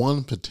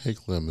one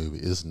particular movie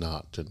is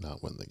not to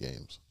not win the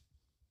games.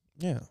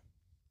 Yeah.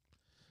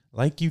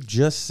 Like you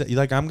just said,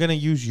 like I'm going to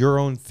use your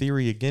own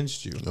theory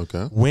against you.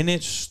 Okay. When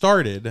it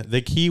started,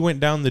 the key went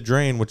down the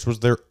drain, which was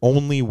their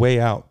only way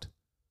out.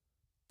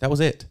 That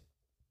was it.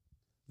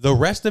 The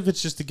rest of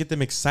it's just to get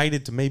them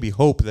excited to maybe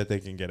hope that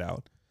they can get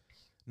out.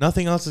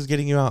 Nothing else is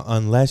getting you out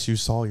unless you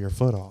saw your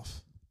foot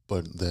off.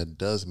 But that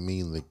does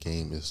mean the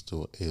game is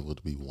still able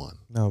to be won.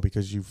 No,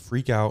 because you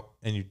freak out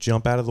and you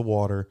jump out of the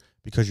water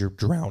because you're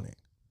drowning.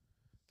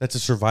 That's a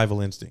survival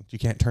instinct. You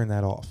can't turn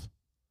that off.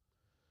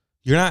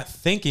 You're not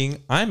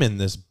thinking, I'm in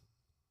this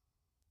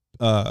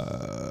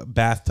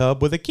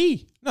bathtub with a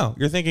key. No,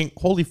 you're thinking,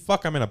 holy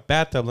fuck, I'm in a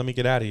bathtub. Let me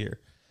get out of here.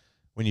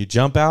 When you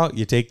jump out,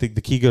 you take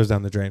the key goes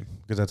down the drain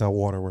because that's how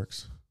water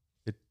works.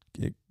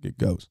 It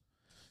goes.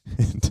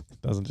 It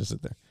doesn't just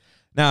sit there.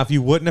 Now, if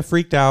you wouldn't have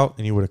freaked out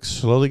and you would have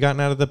slowly gotten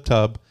out of the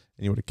tub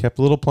and you would have kept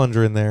a little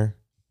plunger in there,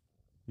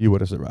 you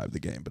would have survived the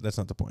game. But that's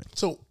not the point.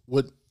 So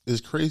what is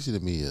crazy to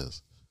me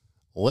is,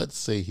 let's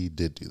say he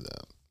did do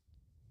that.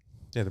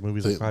 Yeah, the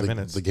movie's like 5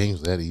 minutes. The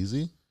game's that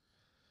easy?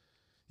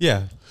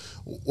 Yeah.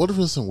 What if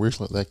it's some weird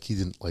like that key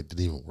didn't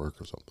even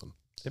work or something?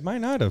 It might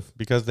not have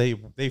because they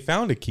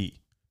found a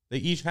key. They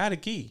each had a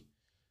key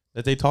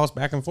that they tossed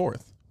back and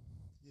forth.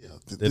 Yeah.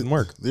 Didn't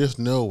work. There's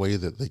no way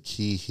that the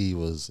key he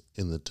was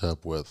in the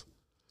tub with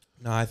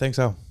No, I think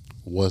so.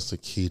 was the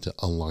key to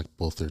unlock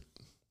both their...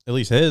 At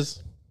least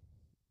his.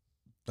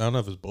 I don't know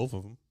if it's both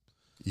of them.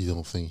 You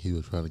don't think he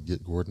was trying to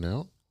get Gordon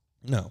out?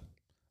 No.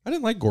 I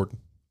didn't like Gordon.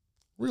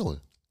 Really?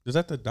 Is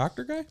that the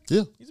doctor guy?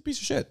 Yeah. He's a piece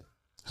of shit.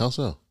 How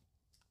so?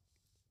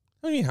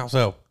 What do you mean, how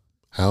so?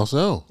 How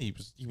so? He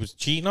was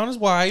cheating on his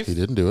wife. He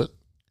didn't do it.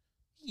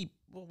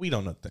 Well, we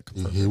don't know if that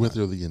He confirmed. went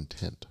through the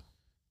intent.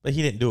 But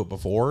he didn't do it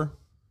before.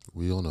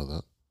 We all know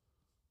that.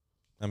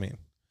 I mean,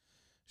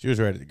 she was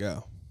ready to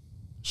go.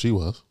 She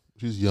was.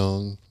 She's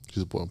young.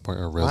 She's a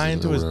resident. Lying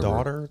to or his whatever.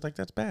 daughter, like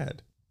that's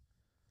bad.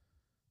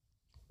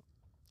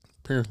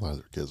 Parents lie to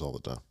their kids all the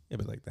time. Yeah,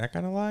 but like that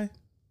kind of lie?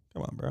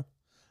 Come on, bro.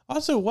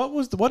 Also, what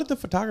did the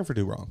photographer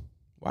do wrong?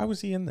 Why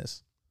was he in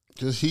this?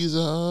 Because he's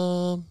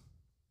a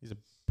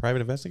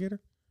private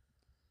investigator?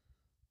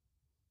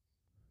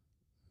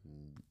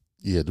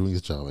 Yeah, doing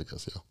his job, I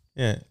guess,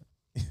 yeah.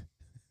 Yeah.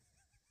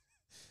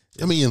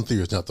 I mean, in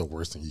theory, it's not the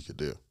worst thing you could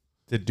do.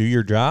 To do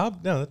your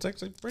job? No, that's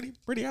actually pretty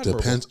admirable.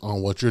 Depends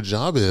on what your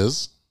job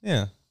is.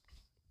 Yeah.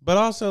 But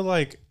also,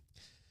 like,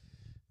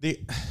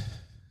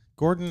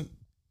 Gordon,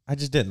 I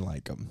just didn't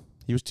like him.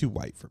 He was too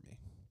white for me.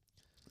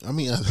 I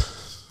mean,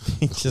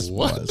 He just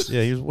What? was.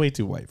 Yeah, he was way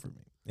too white for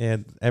me. He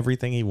had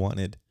everything he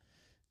wanted.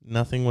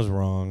 Nothing was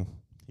wrong.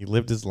 He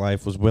lived his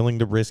life, was willing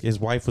to risk. His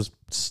wife was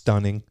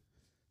stunning,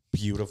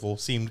 beautiful,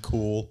 seemed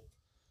cool.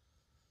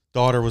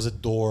 Daughter was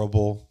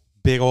adorable.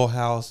 Big old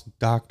house,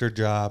 doctor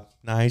job,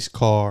 nice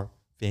car,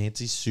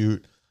 fancy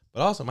suit.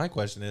 But also, my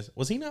question is,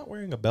 was he not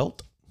wearing a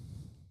belt?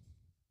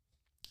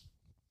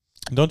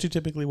 Don't you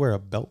typically wear a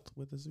belt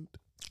with a suit?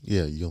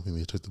 yeah, you don't think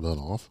they took the belt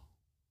off?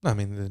 I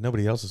mean,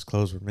 nobody else's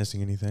clothes were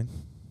missing anything.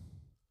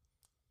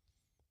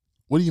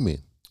 What do you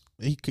mean?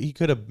 He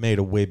could have made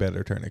a way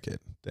better tourniquet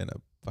than a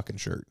fucking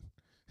shirt.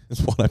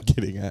 Is what I'm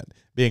getting at.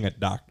 Being a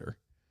doctor.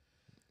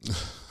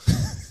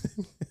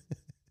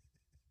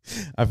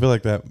 I feel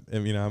like that, I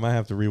might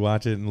have to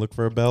rewatch it and look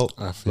for a belt.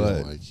 I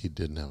feel like he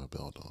didn't have a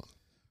belt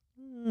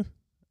on.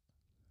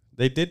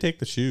 They did take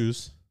the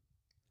shoes.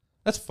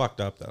 That's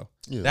fucked up, though.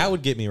 Yeah. That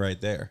would get me right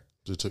there.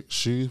 They took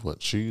shoes,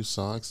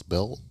 socks,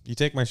 belt, You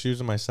take my shoes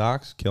and my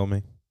socks, kill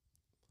me.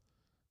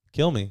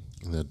 Kill me.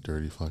 in that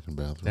dirty fucking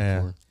bathroom Yeah.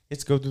 floor.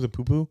 It's go through the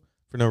poo-poo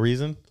for no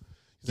reason.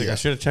 He's like, Yeah. I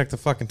should have checked the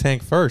fucking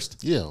tank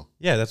first. Yeah.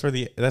 Yeah, that's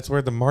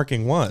where the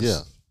marking was.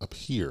 Yeah. Up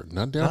here,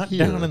 not down Not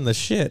here. down in the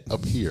shit.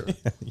 Up here.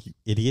 You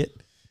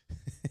idiot.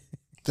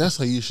 That's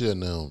how you should have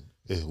known.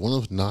 If one of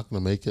them's not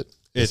going to make it,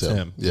 It's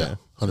him. Yeah,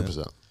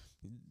 100%.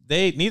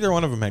 Neither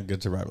one of them had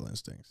good survival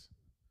instincts.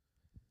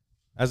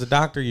 As a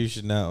doctor, you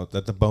should know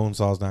that the bone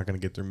saw is not going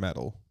to get through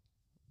metal.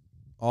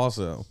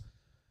 Also,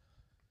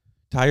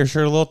 tie your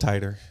shirt a little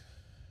tighter.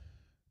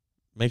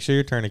 Make sure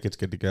your tourniquet's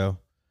good to go.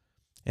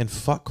 And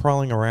fuck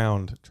crawling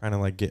around trying to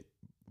like get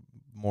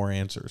more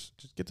answers.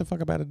 Just get the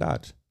fuck up out of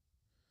Dodge.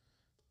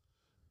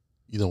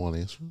 You don't want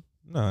to answer?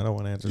 No, I don't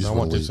want answers. You I just want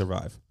wanna to leave.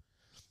 survive.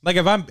 Like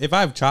if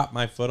I've chopped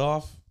my foot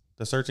off,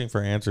 the searching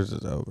for answers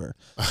is over.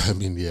 I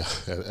mean, yeah,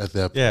 at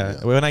that point.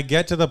 Yeah, when I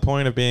get to the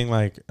point of being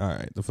like, all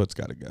right, the foot's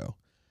got to go.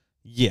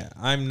 Yeah,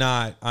 I'm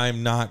not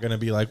going to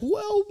be like,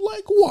 well,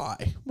 like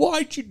why?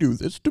 Why'd you do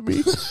this to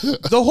me?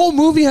 The whole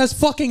movie has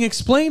fucking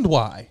explained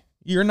why.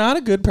 You're not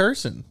a good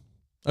person,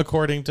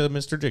 according to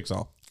Mr.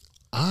 Jigsaw.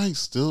 I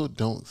still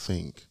don't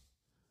think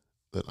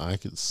that I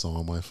could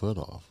saw my foot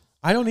off.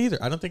 I don't either.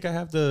 I don't think I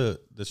have the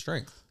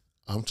strength.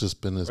 I'm just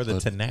spending as Or the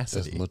much,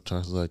 tenacity. as much time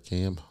as I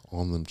can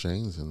on them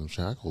chains and them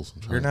shackles.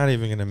 And You're not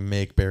even going to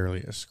make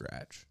barely a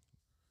scratch.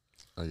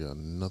 I got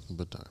nothing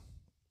but time.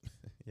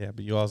 Yeah,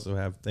 but you also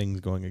have things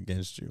going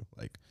against you,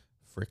 like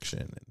friction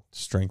and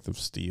strength of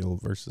steel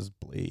versus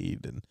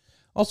blade and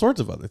all sorts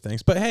of other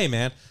things. But hey,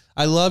 man,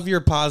 I love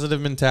your positive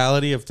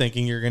mentality of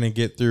thinking you're going to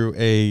get through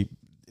a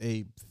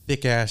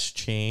thick-ass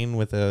chain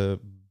with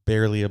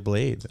barely a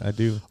blade. I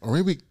do. Or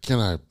maybe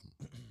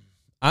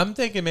I'm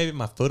thinking maybe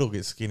my foot will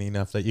get skinny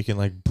enough that you can,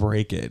 like,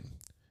 break it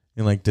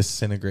and, like,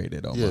 disintegrate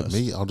it almost.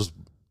 Yeah, I'll just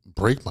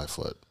break my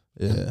foot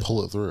and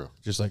pull it through.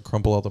 Just, like,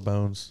 crumple all the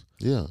bones.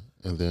 Yeah,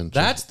 and then...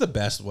 That's the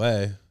best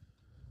way.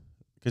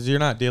 Because you're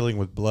not dealing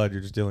with blood.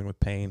 You're just dealing with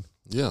pain.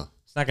 Yeah.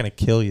 It's not going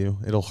to kill you.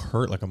 It'll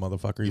hurt like a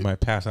motherfucker. You might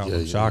pass out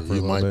from shock for a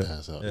little bit. You might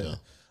pass out, yeah.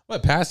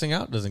 But passing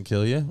out doesn't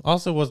kill you.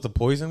 Also, was the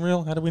poison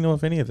real? How do we know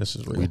if any of this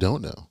is real? We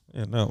don't know.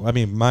 Yeah, no. I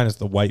mean, minus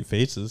the white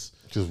faces.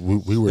 Because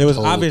we were It was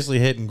told, obviously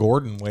hitting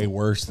Gordon way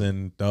worse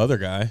than the other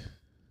guy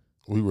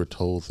we were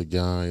told the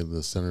guy in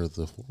the center of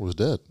the floor was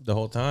dead. the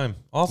whole time.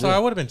 Also, Yeah. I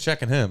would have been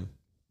checking him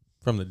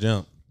from the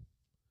jump.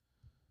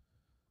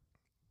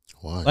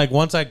 Why? Like,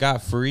 once I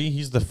got free,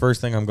 he's the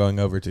first thing I'm going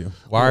over to.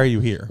 Why are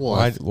you here?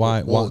 Why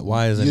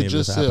is any you of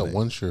just this said happening?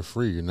 once you're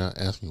free, you're not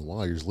asking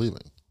why, you're just leaving.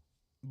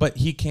 But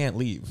he can't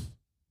leave.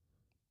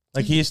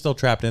 Like, he is still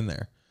trapped in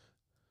there.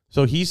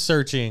 So he's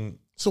searching.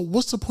 So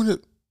what's the point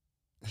of...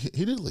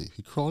 He did leave.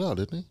 He crawled out,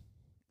 didn't he?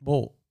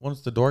 Well,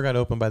 once the door got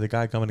opened by the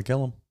guy coming to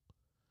kill him.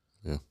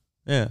 Yeah.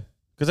 Yeah.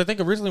 Because I think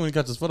originally when he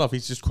cuts his foot off,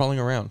 he's just crawling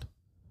around.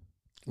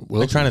 What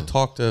Like else trying would to you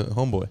talk to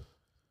homeboy. do?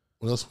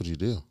 What else would you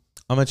do?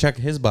 I'm going to check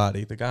his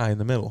body, the guy in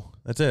the middle.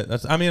 That's it.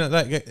 I mean,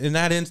 like, in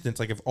that instance,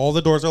 like if all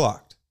the doors are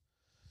locked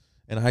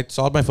and I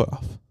sawed my foot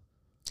off,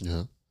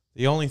 Yeah.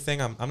 the only thing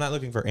I'm not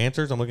looking for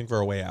answers, I'm looking for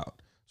a way out.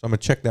 So I'm going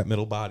to check that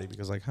middle body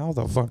because, like, how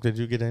the fuck did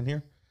you get in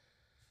here?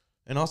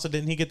 And also,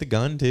 didn't he get the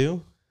gun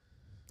too?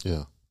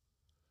 Yeah.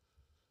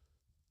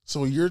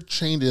 So you're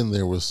chained in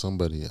there with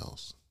somebody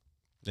else.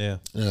 Yeah.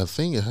 And I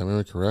think, if I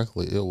remember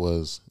correctly, it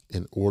was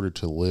in order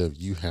to live,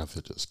 you have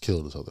to just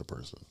kill this other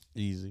person.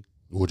 Easy.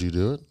 Would you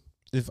do it?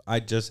 If I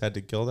just had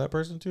to kill that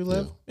person to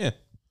live? Yeah.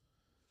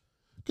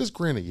 Because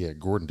granted, yeah,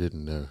 Gordon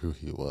didn't know who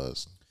he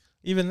was.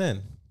 Even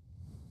then.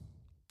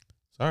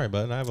 Sorry,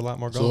 bud. I have a lot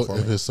more going So for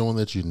if me. it's someone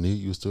that you knew,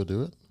 you would still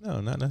do it? No,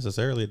 not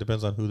necessarily. It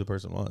depends on who the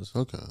person was.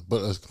 Okay.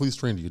 But as a complete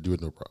stranger, you do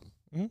it no problem.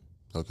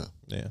 Mm-hmm. Okay.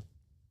 Yeah.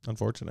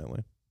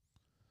 Unfortunately.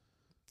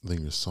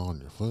 Then you're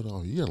sawing your foot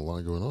off. You got a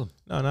lot going on.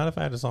 No, not if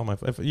I had to saw my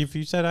foot. If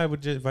you said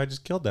if I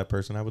just killed that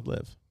person, I would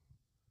live.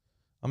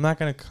 I'm not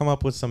going to come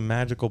up with some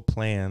magical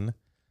plan.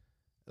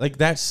 Like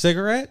that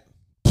cigarette,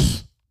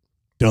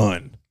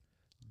 done.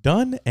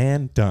 Done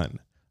and done.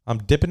 I'm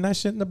dipping that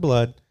shit in the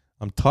blood.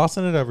 I'm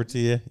tossing it over to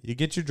you. You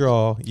get your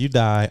draw. You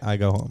die. I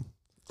go home.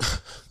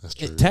 That's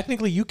true.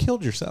 Technically, you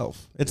killed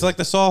yourself. It's like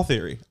the Saw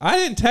theory. I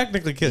didn't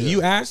technically kill you.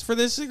 You asked for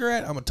this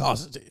cigarette. I'm going to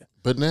toss it to you.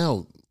 But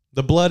now,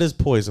 The blood is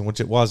poison, which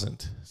it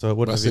wasn't. So it I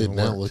wouldn't have said even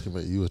now worked. looking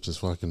at you, it's just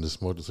fucking just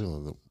smoked the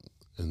cigarette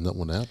and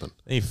nothing happened.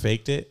 And he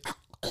faked it.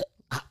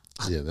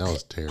 Yeah, that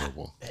was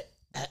terrible.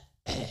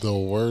 The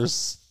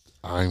worst.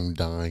 I'm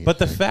dying. But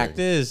the fact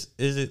is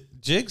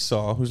it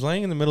Jigsaw, who's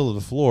laying in the middle of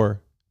the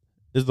floor,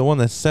 is the one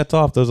that sets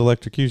off those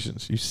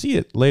electrocutions. You see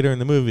it later in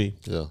the movie.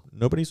 Yeah.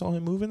 Nobody saw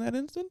him move in that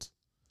instance?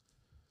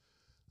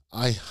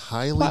 I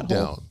highly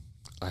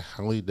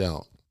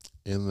doubt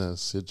in that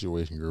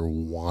situation you're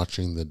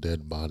watching the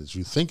dead bodies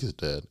you think is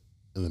dead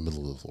in the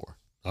middle of the floor.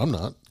 I'm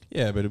not.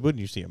 Yeah, but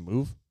wouldn't you see him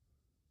move?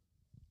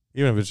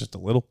 Even if it's just a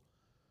little.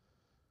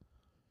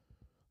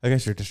 I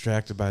guess you're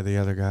distracted by the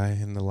other guy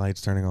and the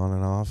lights turning on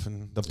and off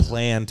and the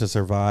plan to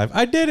survive.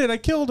 I did it. I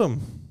killed him.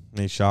 And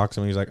he shocks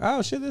him. He's like,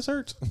 oh, shit, this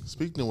hurts.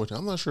 Speaking of which,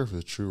 I'm not sure if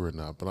it's true or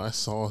not, but I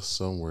saw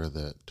somewhere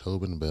that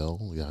Tobin Bell,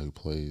 the guy who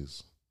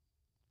plays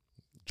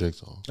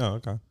Jigsaw, Oh,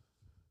 okay.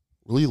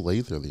 really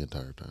laid there the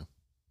entire time.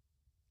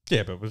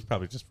 Yeah, but it was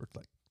probably just for,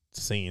 like,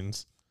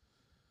 scenes.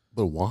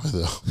 But why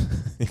though?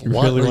 He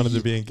really wanted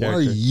to be in character.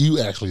 Why are you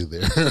actually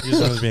there? He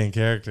just wanted to be in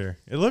character.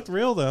 It looked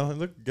real though. It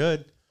looked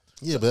good.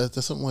 Yeah, but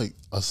that's something like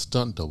a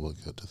stunt double.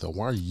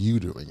 Why are you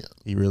doing it?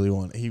 He really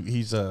wanted.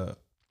 He's a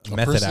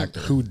method person actor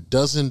who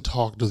doesn't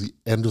talk to the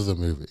end of the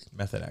movie.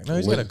 Method actor. No,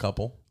 he's got a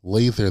couple.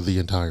 Lay there the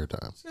entire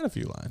time. He's got a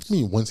few lines. I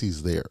mean, once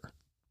he's there.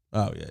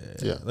 Oh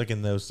yeah. Like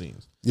in those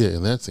scenes. Yeah,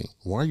 in that scene.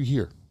 Why are you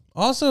here?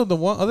 Also, the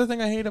one other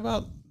thing I hate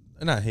about,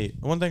 not hate,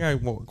 one thing I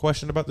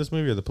question about this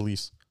movie are the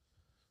police.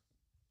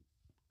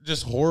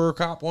 Just horror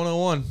cop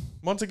 101.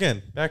 Once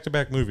again,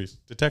 back-to-back movies.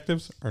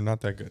 Detectives are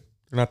not that good.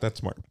 They're not that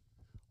smart.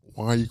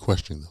 Why are you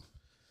questioning them?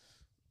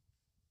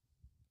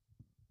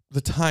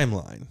 The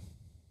timeline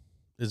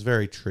is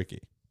very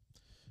tricky.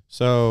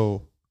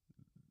 So,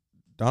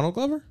 Donald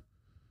Glover?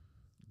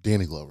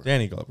 Danny Glover.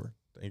 Danny Glover.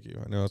 Thank you.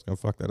 I know I was going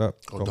to fuck that up.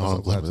 Oh,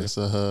 Donald Glover. That's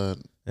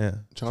yeah.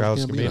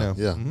 Charles Gambino.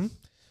 Yeah.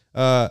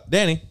 Mm-hmm.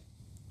 Danny.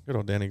 Good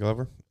old Danny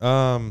Glover.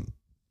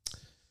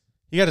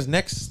 He got his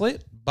neck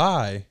slit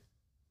by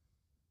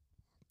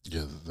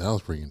Yeah, that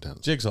was pretty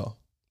intense. Jigsaw.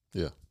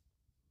 Yeah.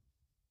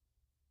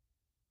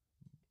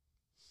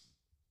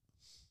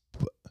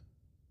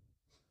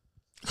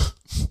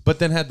 But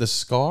then had the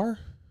scar.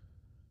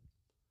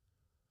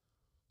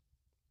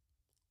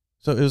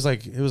 So it was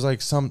like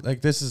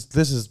this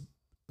is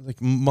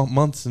like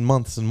months and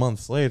months and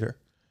months later.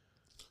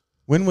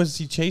 When was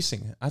he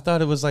chasing it? I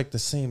thought it was like the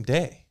same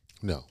day.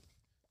 No.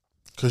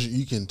 Because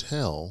you can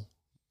tell,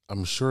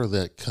 I'm sure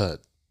that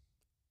cut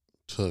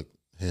took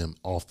him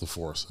off the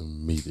force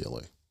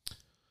immediately.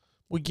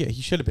 Well, yeah,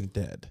 he should have been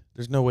dead.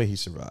 There's no way he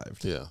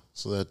survived. Yeah.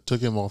 So that took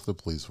him off the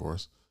police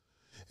force.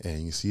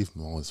 And you see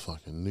from all his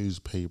fucking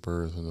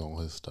newspapers and all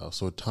his stuff.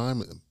 So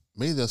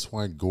maybe that's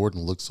why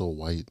Gordon looks so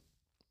white.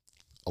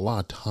 A lot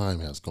of time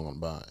has gone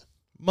by.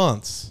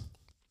 Months.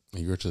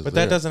 You're just but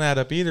there. that doesn't add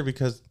up either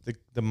because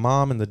the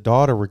mom and the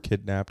daughter were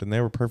kidnapped and they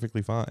were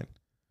perfectly fine.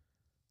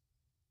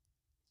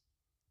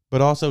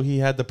 But also he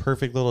had the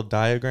perfect little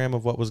diagram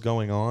of what was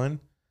going on.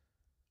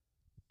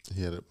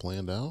 He had it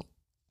planned out.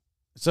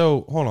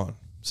 So hold on.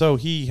 So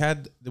he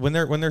had when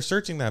they're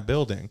searching that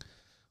building,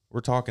 we're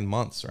talking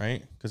months,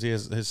 right? Because he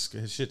has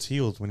his shit's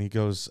healed when he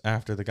goes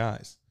after the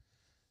guys.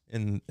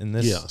 In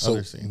this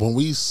other scene. When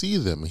we see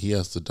them, he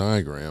has the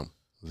diagram.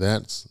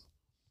 That's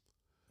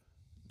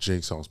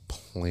Jigsaw's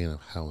plan of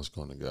how it's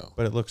going to go.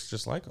 But it looks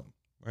just like him,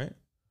 right?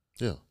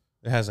 Yeah.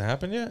 It hasn't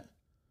happened yet?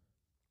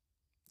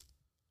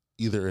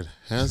 Either it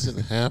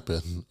hasn't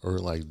happened or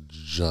like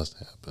just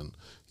happened.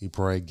 He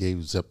probably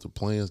gave Zep the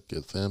plans,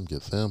 get them,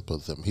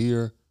 put them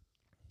here.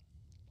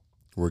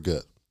 We're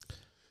good.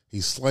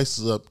 He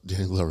slices up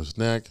Danny Glover's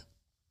neck.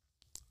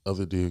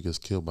 Other dude gets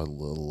killed by the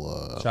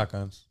little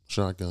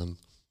shotgun.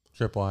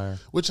 Tripwire.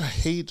 Which I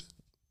hate.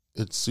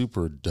 It's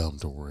super dumb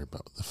to worry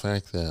about. The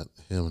fact that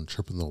him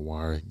tripping the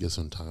wire gives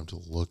him time to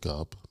look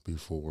up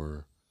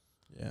before.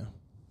 Yeah.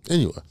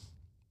 Anyway.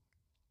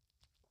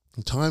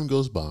 Time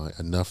goes by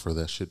enough for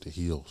that shit to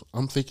heal.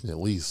 I'm thinking at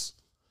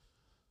least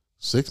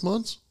 6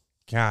 months.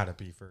 Gotta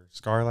be for a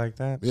scar like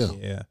that. Yeah.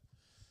 Yeah.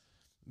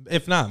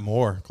 If not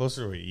more,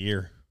 closer to a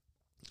year.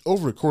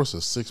 Over the course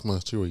of 6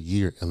 months to a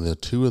year, and the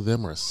two of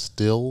them are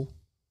still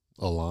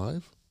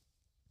alive.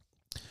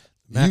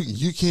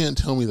 You can't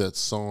tell me that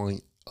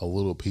sawing a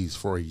little piece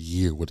for a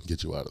year wouldn't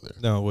get you out of there.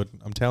 No, it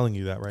wouldn't. I'm telling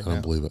you that right now. I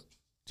don't believe it.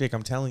 Jake,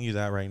 I'm telling you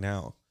that right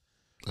now.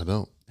 I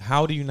don't.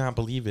 How do you not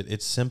believe it?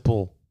 It's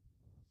simple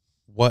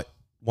what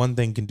one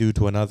thing can do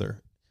to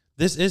another.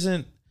 This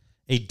isn't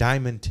a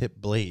diamond tip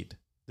blade.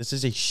 This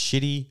is a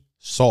shitty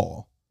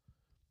saw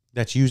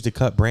that's used to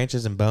cut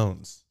branches and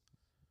bones.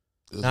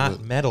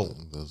 Not metal.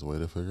 There's a way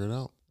to figure it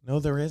out. No,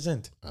 there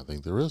isn't. I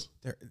think there is.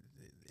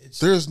 It's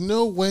There's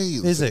no way.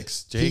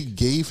 physics, Jake. He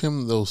gave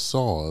him those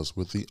saws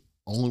with the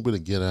only way to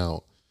get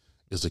out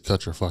is to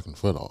cut your fucking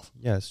foot off.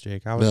 Yes,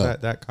 Jake. How is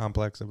that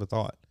complex of a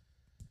thought?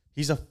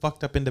 He's a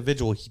fucked up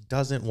individual. He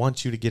doesn't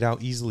want you to get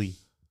out easily.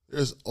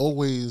 There's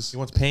always He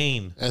wants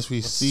pain. as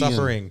we see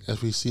suffering.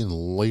 as we see in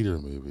later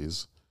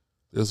movies.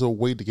 There's a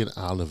way to get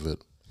out of it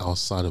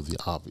outside of the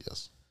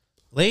obvious.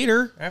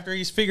 Later, after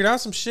he's figured out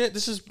some shit,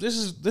 this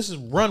is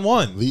run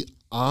one. The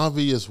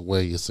obvious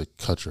way is to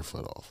cut your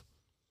foot off.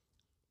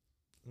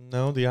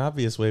 No, the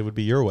obvious way would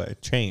be your way,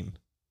 chain,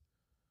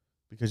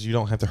 because you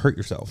don't have to hurt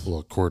yourself. Well,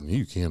 according to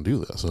you, can't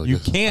do that. So You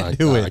can't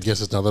do it. I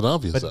guess it's not that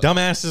obvious. But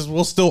dumbasses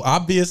will still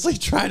obviously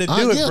try to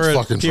do it can't for a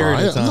fucking period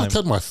try. of time. I'm not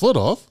cutting my foot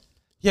off.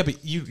 Yeah,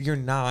 but you're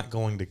not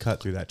going to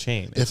cut through that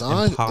chain. It's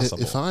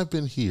impossible. If I've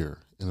been here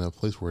in a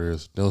place where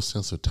there's no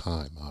sense of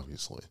time,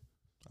 obviously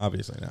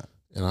not.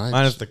 and I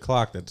Minus the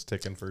clock that's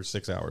ticking for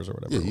 6 hours or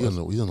whatever. yeah, it you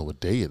was. don't know what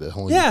day it is.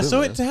 Yeah,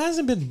 so it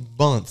hasn't been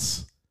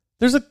months.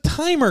 There's a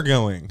timer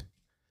going.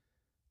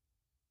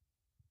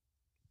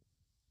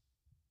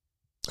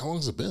 How long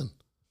has it been?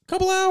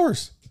 Couple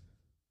hours.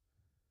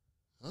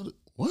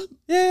 What?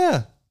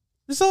 Yeah.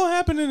 This all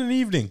happened in an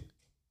evening.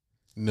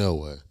 No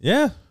way.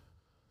 Yeah.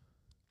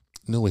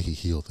 No way he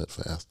healed that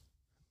fast.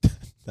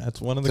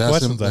 That's one of the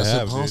questions I have.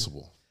 That's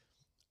impossible.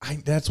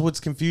 That's what's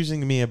confusing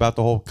to me about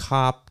the whole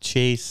cop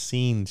chase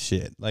scene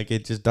shit. Like,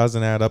 it just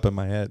doesn't add up in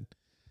my head.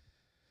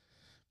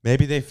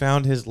 Maybe they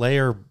found his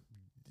lair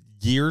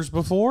years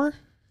before,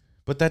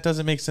 but that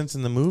doesn't make sense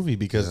in the movie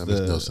because that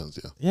makes no sense.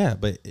 Yeah. Yeah,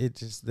 but it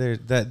just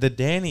the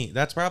Danny.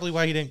 That's probably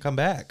why he didn't come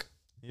back.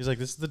 He's like,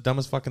 this is the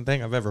dumbest fucking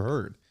thing I've ever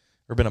heard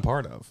or been a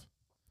part of.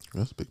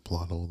 That's a big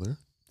plot hole there.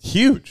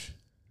 Huge.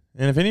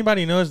 And if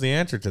anybody knows the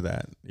answer to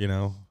that,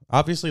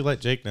 obviously let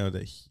Jake know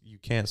that you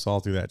can't saw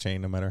through that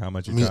chain no matter how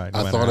much you try. No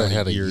I matter thought how I many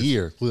had years. a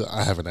year. Look,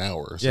 I have an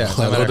hour. So Yeah,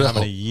 I no matter don't how know.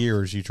 many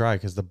years you try,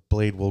 because the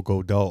blade will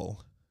go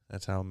dull.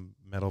 That's how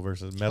metal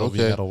versus metal v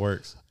metal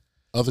works.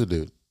 Other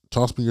dude,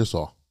 toss me your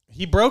saw.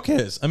 He broke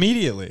his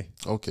immediately.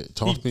 Okay, He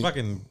toss me.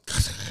 fucking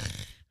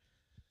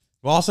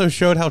also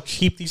showed how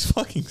cheap these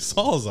fucking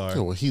saws are.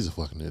 Oh, well, he's a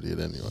fucking idiot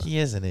anyway. He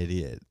is an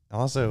idiot.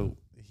 Also,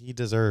 he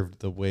deserved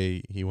the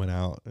way he went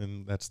out,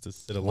 and that's to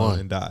sit alone Why?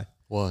 and die.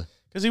 Why?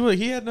 Because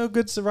he had no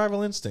good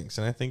survival instincts,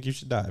 and I think you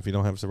should die if you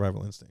don't have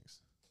survival instincts.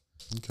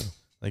 Okay.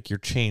 Like your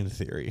chain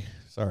theory.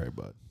 Sorry,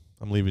 bud.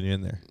 I'm leaving you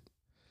in there.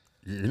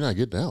 You're not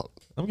getting out.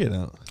 I'm getting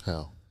out.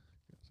 How?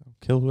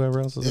 Kill whoever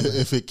else is in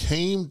there. If it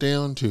came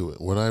down to it,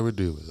 what I would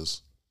do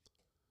is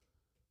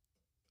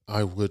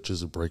I would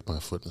just break my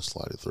foot and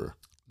slide it through.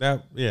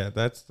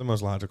 That's the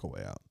most logical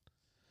way out.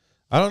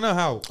 I don't know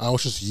how. I would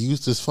just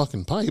use this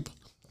fucking pipe.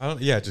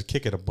 Just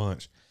kick it a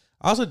bunch.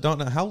 I also don't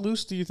know, how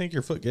loose do you think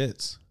your foot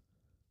gets?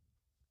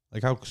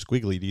 Like, how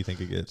squiggly do you think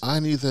it gets? I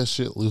need that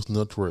shit loosened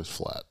up to where it's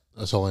flat.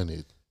 That's all I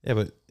need. Yeah,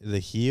 but the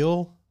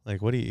heel,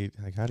 like, what do you,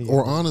 like, how do you?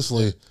 Or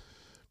honestly,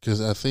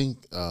 because I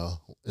think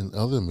in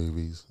other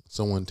movies,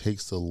 someone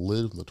takes the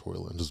lid of the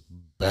toilet and just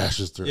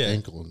bashes their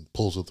ankle and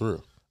pulls it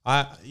through.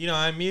 I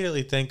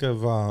immediately think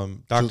of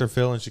Dr.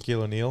 Phil and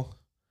Shaquille O'Neal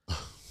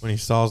when he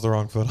saws the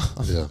wrong foot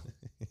off. Yeah.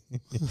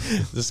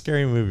 The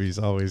scary movies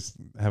always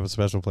have a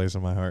special place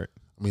in my heart.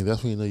 I mean,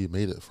 that's when you know you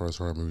made it for us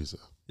horror movies.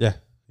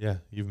 Yeah,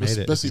 you've made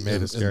it. Especially You made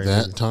in a scary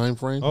that movie. time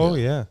frame. Oh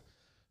yeah.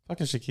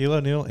 Fucking Shaquille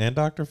O'Neal and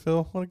Dr.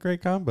 Phil. What a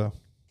great combo.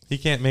 He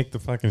can't make the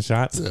fucking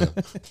shots. Yeah.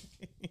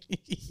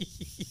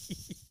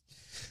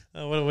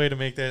 What a way to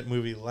make that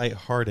movie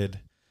lighthearted.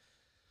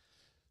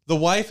 The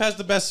wife has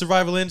the best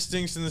survival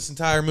instincts in this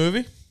entire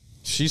movie.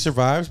 She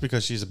survives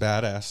because she's a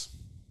badass.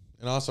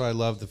 And also I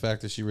love the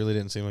fact that she really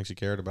didn't seem like she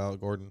cared about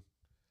Gordon.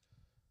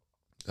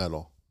 At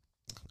all.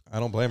 I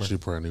don't blame her. She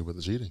probably knew about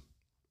the cheating.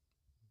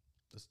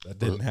 That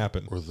didn't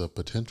happen. Or the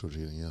potential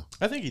cheating, yeah.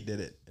 I think he did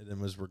it and then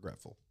was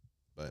regretful.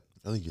 But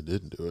I think he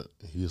didn't do it.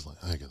 He was like,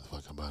 I get the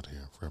fuck out of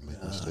here before I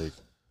make a mistake.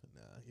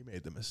 nah, he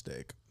made the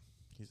mistake.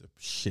 He's a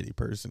shitty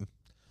person.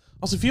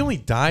 Also, if you only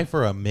die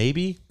for a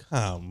maybe,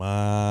 come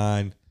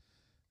on.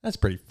 That's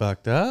pretty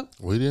fucked up.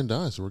 Well, he didn't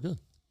die, so we're good.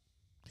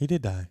 He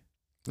did die.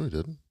 No, he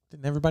didn't.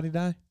 Didn't everybody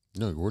die?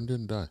 No, Gordon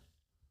didn't die.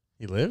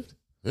 He lived?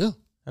 Yeah.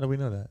 How do we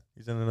know that?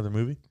 He's in another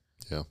movie?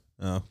 Yeah.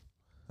 Oh.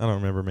 I don't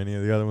remember many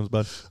of the other ones,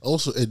 but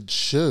Also, it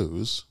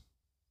shows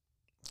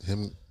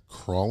him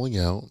crawling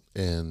out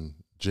and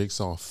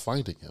Jigsaw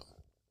fighting him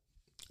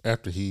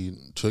after he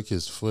took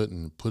his foot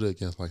and put it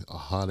against like a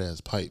hot ass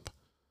pipe.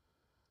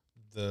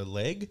 the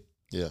leg?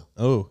 Yeah.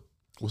 Oh.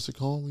 What's it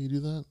called when you do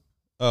that?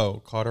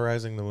 Oh,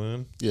 cauterizing the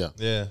wound? Yeah.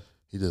 Yeah.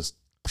 He just,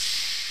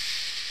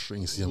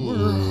 and you see him.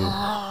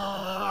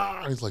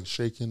 He's like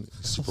shaking.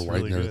 He's super That's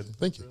white really and good. everything.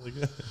 Thank you. Really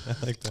good.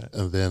 I like that.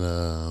 And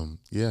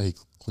then, he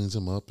cleans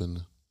him up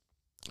and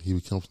he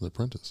becomes an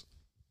apprentice.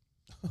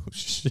 Oh,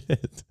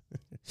 shit.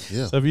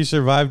 Yeah. So if you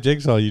survive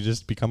Jigsaw, you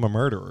just become a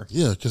murderer.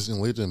 Yeah, because in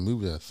later in the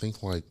movie, I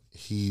think like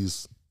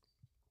he's,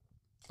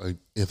 like,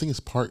 I think it's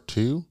part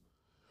 2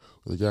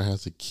 where the guy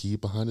has the key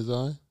behind his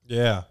eye.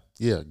 Yeah.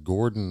 Yeah,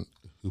 Gordon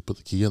who put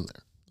the key in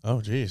there. Oh,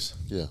 geez.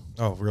 Yeah.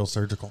 Oh, real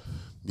surgical.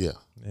 Yeah.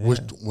 Yeah. Which,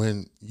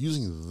 when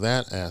using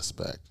that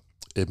aspect,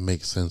 it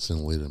makes sense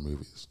in later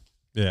movies.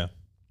 Yeah.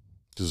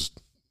 Because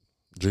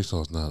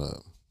Jigsaw's not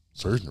a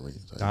surgeon or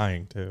anything.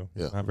 Dying, too.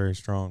 Yeah. Not very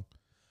strong.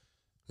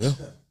 Yeah.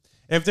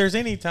 If there's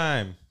any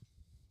time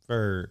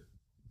for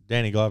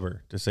Danny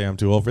Glover to say I'm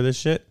too old for this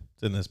shit,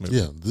 it's in this movie.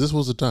 Yeah, this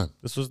was the time.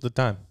 This was the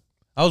time.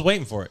 I was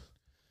waiting for it.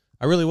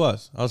 I really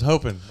was. I was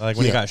hoping. Like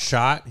when he got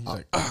shot, he's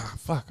like,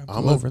 fuck, I'm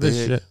too old for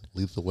this shit.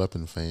 Lethal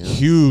Weapon fan.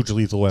 Huge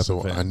Lethal Weapon So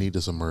fan. I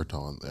needed some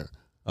Murtaugh in there.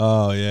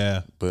 Oh,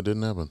 yeah. But it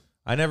didn't happen.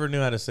 I never knew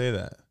how to say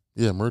that.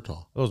 Yeah,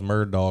 Murtaugh. It was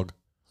Murd Dog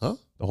Huh?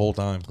 the whole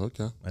time.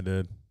 Okay. I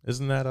did.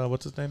 Isn't that,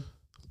 what's his name?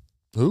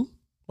 Who?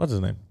 What's his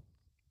name?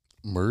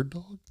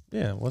 Murdaugh?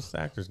 Yeah, what's the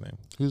actor's name?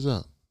 Who's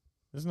that?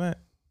 Isn't that,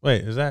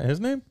 wait, is that his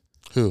name?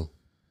 Who?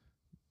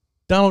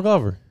 Donald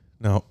Glover.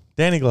 No,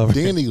 Danny Glover.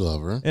 Danny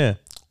Glover. Yeah.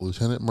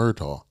 Lieutenant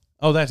Murtaugh.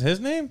 Oh, that's his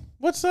name?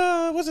 What's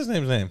his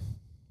name's name?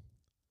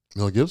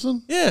 Mel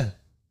Gibson? Yeah.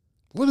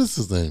 What is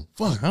his name?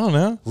 Fuck. I don't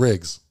know.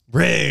 Riggs.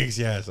 Riggs,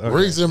 yes. Okay,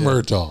 Riggs and yeah.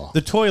 Murtaugh.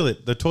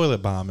 The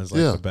toilet bomb is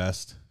like Yeah. the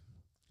best.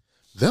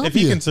 That'll If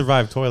he can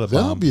survive toilet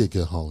that'll bomb. be a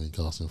good Halloween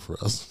costume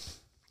for us.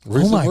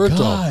 Riggs Oh my and Murtaugh.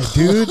 god,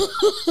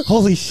 dude!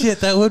 Holy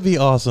shit, that would be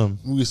awesome.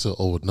 We so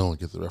old, no one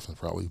gets the reference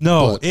probably.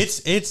 No, but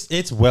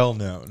it's well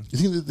known. you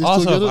think that they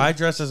Also, still if get it? I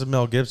dress as a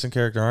Mel Gibson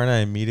character, aren't I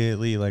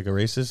immediately like a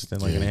racist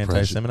and like an you probably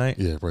anti-Semitite?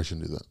 Yeah, probably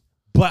shouldn't do that.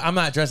 But I'm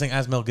not dressing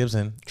as Mel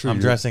Gibson. True, I'm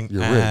you're- dressing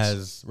you're Riggs.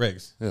 as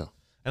Riggs. Yeah.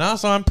 And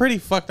also, I'm pretty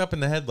fucked up in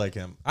the head like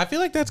him. I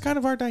feel like that's kind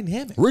of our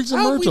dynamic. Riggs and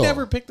How have we Murtaugh.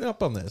 never picked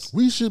up on this?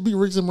 We should be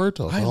Riggs and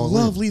Murtaugh. I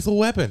love Lethal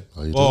Weapon.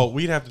 Oh, you Well, do?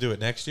 we'd have to do it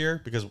next year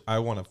because I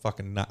want to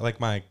fucking not like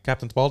my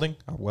Captain Spaulding.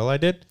 How well I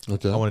did.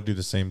 Okay. I want to do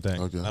the same thing.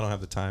 Okay. I don't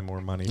have the time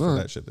or money All for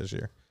right. that shit this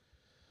year.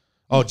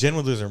 Oh, Jen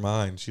would lose her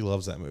mind. She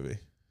loves that movie.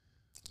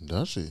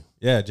 Does she?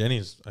 Yeah,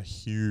 Jenny's a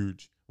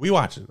huge. We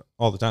watch it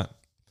all the time.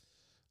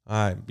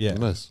 Yeah,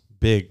 Nice.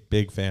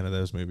 big fan of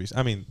those movies.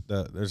 I mean,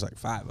 there's like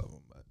 5 of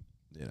them, but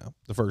you know,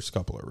 the first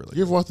couple are really.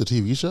 You ever watch the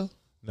TV show?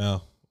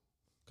 No,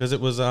 because it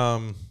was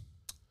a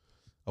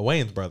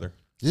Wayans brother.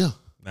 Yeah.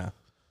 No,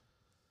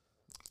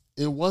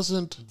 It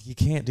wasn't. you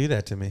can't do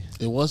that to me.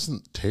 It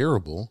wasn't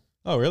terrible.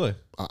 Oh, really?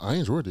 I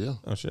enjoyed it. Yeah.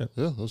 Oh shit.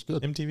 Yeah, it was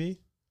good. MTV.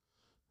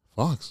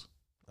 Fox.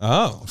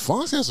 Oh,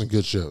 Fox has some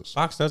good shows.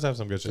 Fox does have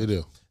some good shit. They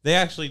do. They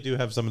actually do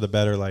have some of the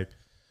better like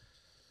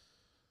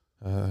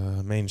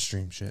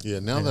mainstream shit. Yeah.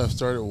 Now that I've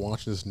started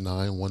watching this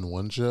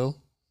 911 show.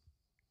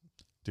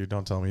 Dude,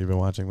 don't tell me you've been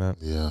watching that.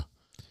 Yeah.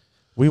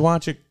 We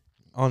watch it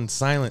on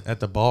silent at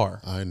the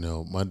bar. I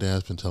know. My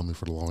dad's been telling me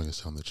for the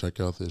longest time to check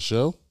out this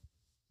show.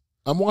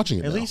 I'm watching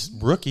it At now. least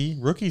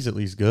Rookie's at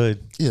least good.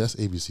 Yeah, that's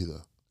ABC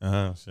though.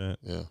 Oh shit.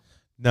 Yeah.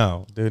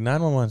 No, dude,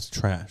 911's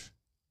trash.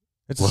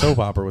 It's a What? soap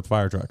opera with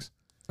fire trucks.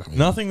 I mean,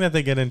 Nothing that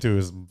they get into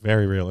is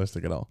very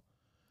realistic at all.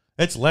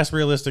 It's less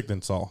realistic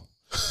than Saw.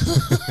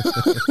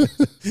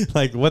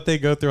 Like what they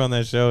go through on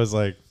that show is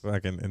like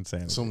fucking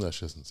insane. some of that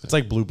shit's insane. It's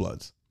like Blue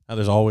Bloods. How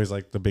there's always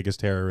like the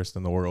biggest terrorist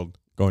in the world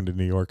going to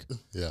New York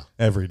yeah.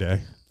 every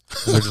day.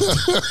 And they're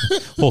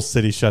just, whole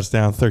city shuts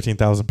down.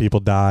 13,000 people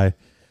die,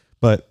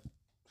 but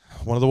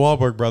one of the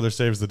Wahlberg brothers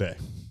saves the day.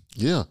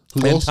 Yeah.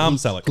 And Tom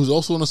Selleck. Who's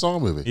also in a Saw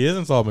movie. He is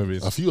in Saw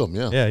movies. A few of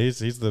them, Yeah, he's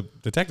the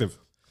detective.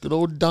 Good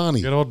old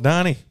Donnie. Good old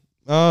Donnie.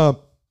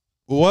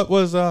 What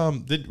was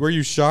were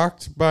you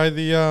shocked by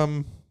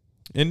the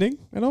ending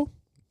at all?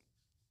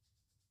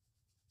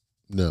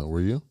 No,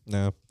 were you?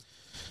 No.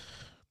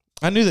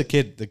 I knew the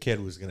kid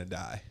was gonna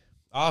die.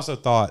 I also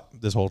thought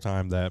this whole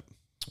time that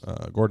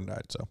Gordon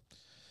died, so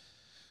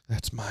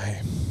that's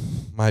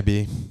my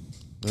B.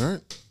 All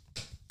right.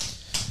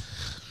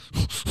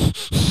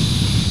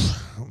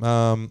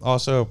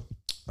 Also,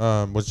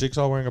 was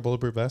Jigsaw wearing a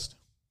bulletproof vest?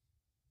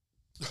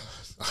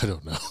 I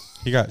don't know.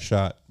 He got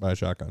shot by a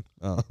shotgun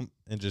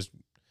and just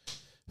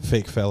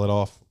fake fell it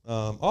off.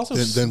 Also,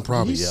 Then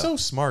probably, he's yeah. so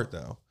smart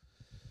though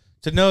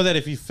to know that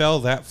if he fell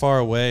that far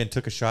away and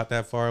took a shot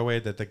that far away,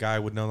 that the guy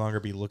would no longer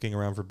be looking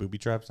around for booby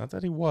traps. Not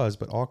that he was,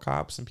 but all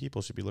cops and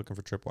people should be looking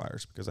for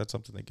tripwires because that's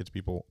something that gets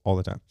people all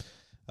the time.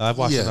 I've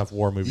watched Yeah. enough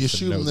war movies. You to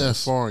shoot know him that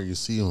this. far and you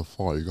see him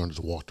fall, you're going to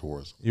just walk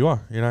towards him. You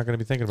are. You're not going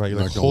to be thinking about it. You're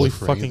You're like, not gonna holy look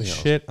for fucking anything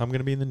else. shit, I'm going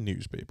to be in the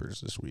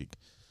newspapers this week.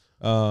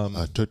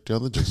 I took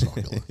down the Jigsaw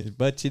killer.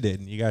 But you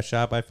didn't. You got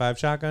shot by 5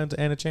 shotguns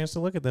and a chance to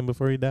look at them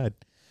before he died.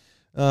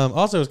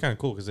 Also, it was kind of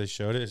cool because they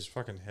showed it. His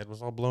fucking head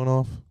was all blown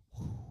off.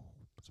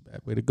 It's a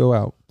bad way to go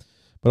out.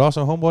 But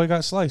also, homeboy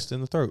got sliced in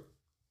the throat.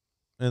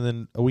 And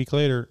then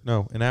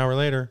an hour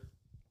later,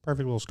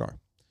 perfect little scar.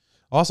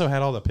 Also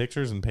had all the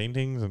pictures and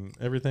paintings and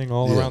everything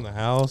all Yeah. around the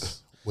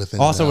house.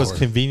 Within Also an was hour.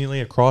 conveniently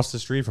across the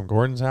street from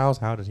Gordon's house.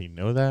 How did he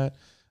know that?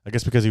 I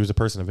guess because he was a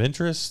person of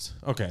interest.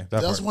 Okay,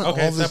 That's why that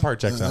all this- part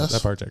checks out. that's-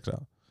 That part checks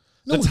out.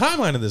 No, The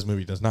timeline of this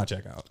movie does not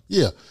check out.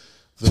 Yeah.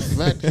 The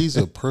fact he's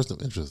a person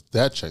of interest,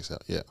 that checks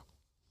out. Yeah.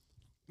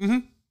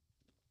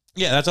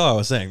 Yeah, that's all I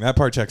was saying. That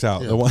part checks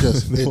out. Yeah, The one,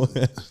 because the it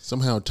one-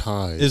 somehow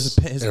ties his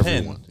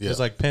everyone. pen, Yeah. his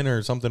like pen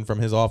or something from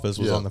his office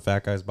was Yeah. on the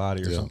fat guy's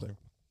body or Yeah. something.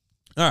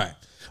 All right.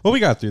 Well, we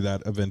got through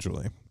that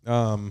eventually.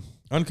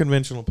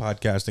 Unconventional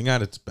podcasting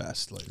at its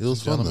best, ladies It was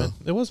and fun, gentlemen.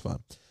 It was fun.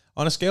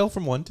 On a scale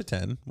from 1 to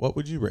 10, what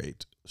would you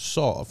rate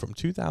Saw from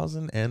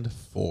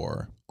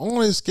 2004?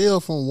 On a scale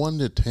from 1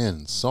 to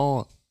 10,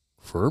 Saw,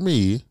 for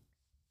me,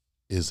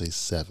 is a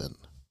 7.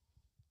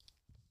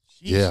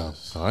 Yeah,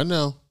 Jesus. I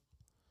know.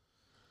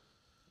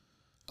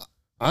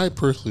 I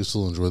personally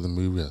still enjoy the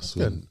movie.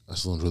 good. I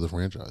still enjoy the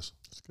franchise.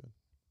 That's good.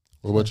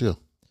 What about you?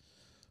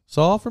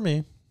 Saw for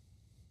me,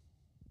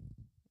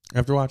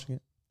 after watching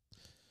it,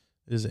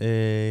 is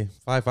a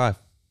 5.5.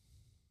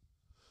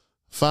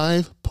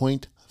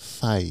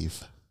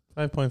 5.5.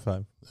 5.5.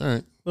 All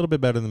right. A little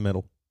bit better than the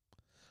middle.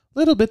 A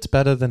little bit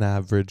better than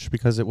average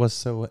because it was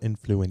so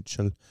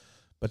influential,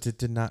 but it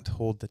did not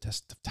hold the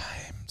test of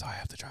time. So I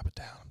have to drop it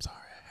down. I'm sorry.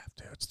 I have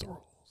to. It's the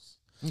rules.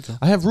 Okay.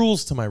 I have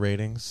rules to my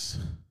ratings.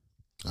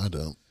 I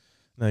don't.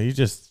 No, you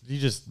just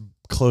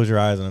close your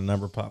eyes and a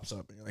number pops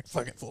up and you're like,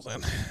 fuck it, full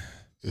time.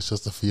 It's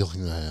just a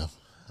feeling I have.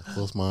 I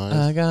close my eyes.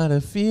 I got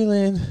a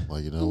feeling.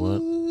 Like, you know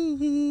what?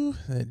 Ooh,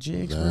 that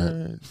Jake's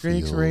That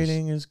feels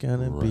rating is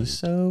gonna be right.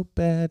 so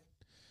bad.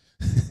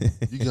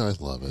 You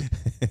guys love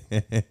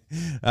it.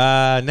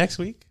 Next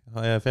week,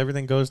 if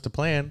everything goes to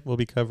plan, we'll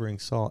be covering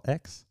Saw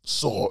X.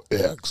 Saw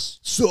X.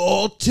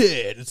 Saw 10.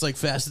 It's like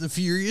Fast and the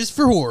Furious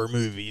for horror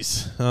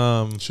movies.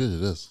 Shit,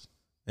 it is.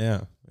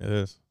 Yeah, it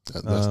is.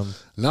 That's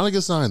not a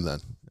good sign then.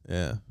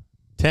 Yeah.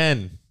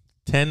 10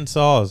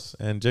 Saws,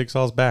 and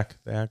Jigsaw's back.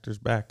 The actor's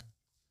back.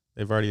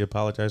 They've already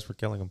apologized for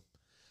killing him.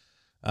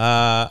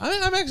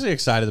 I'm actually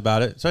excited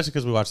about it, especially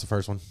because we watched the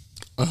first one.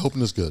 I'm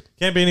hoping it's good.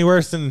 Can't be any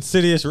worse than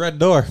Insidious Red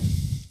Door.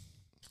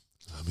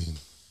 I mean,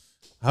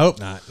 I hope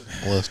not.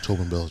 unless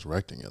Tobin Bell's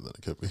directing it, then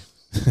it could be.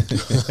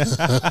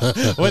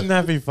 Wouldn't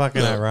that be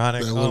fucking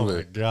ironic? that Oh would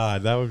my be.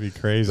 God, that would be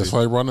crazy. That's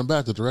why I brought him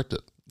back to direct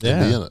it.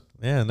 Yeah. Be in it.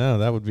 Yeah, no,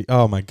 that would be.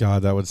 Oh my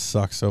God, that would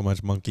suck so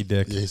much, monkey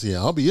dick. Yeah,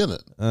 I'll be in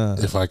it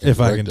if I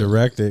can.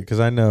 Direct it, because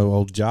I know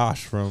old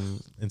Josh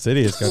from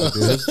Insidious got to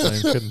do his thing.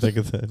 Couldn't think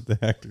of the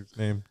actor's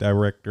name.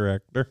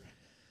 Director.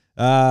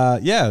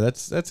 Yeah,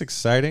 that's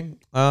exciting.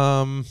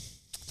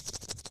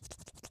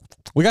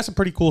 We got some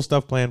pretty cool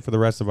stuff planned for the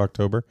rest of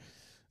October.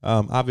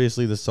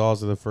 Obviously, the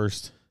Saws are the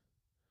first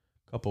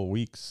couple of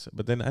weeks,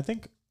 but then I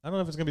don't know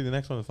if it's gonna be the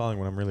next one or the following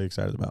one. I'm really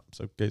excited about.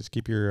 So guys,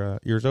 keep your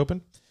ears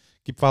open.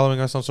 Keep following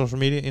us on social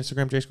media,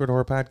 Instagram, J Squared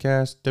Horror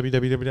Podcast,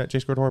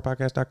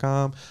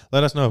 www.jsquaredhorrorpodcast.com.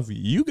 Let us know if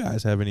you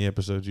guys have any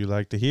episodes you'd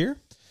like to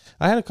hear.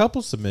 I had a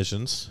couple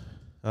submissions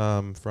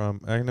from,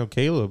 I know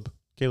Caleb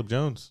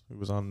Jones, who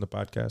was on the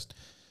podcast.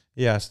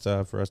 He asked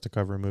for us to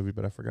cover a movie,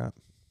 but I forgot.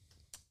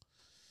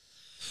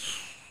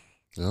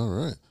 All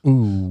right.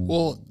 Ooh.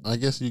 Well, I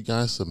guess you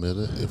guys submit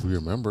it if we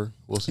remember.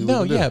 We'll see.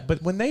 What we can do.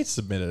 But when they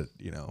submitted,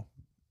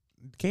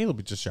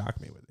 Caleb just shocked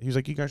me with it. He was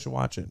like, "You guys should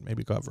watch it,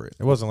 maybe cover it."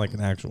 It wasn't like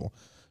an actual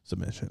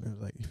submission. It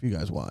was like, if you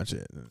guys watch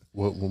it.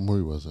 What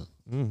movie was it?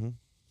 Mm-hmm.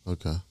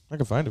 Okay. I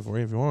can find it for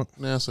you if you want.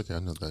 Nah, it's okay.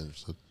 I'm not that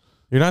interested.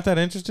 You're not that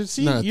interested?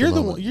 See, Not at you're the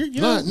the moment. one.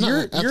 You're Not the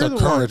current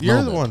one. You're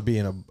the moment. one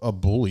being a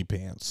bully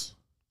pants.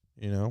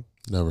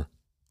 Never.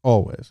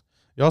 Always.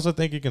 You also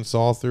think you can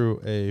saw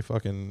through a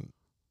fucking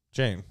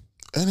chain?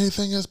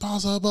 Anything is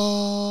possible.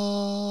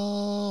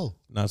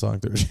 Not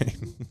sawing through a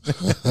chain.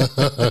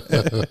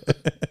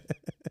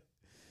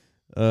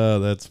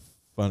 That's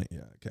funny.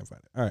 Yeah, I can't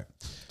find it. All right.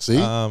 See?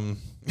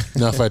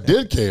 Now, if I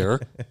did care,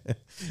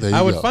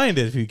 I would find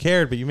it if you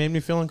cared, but you made me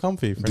feel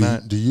uncomfy for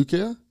not. Do you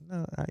care?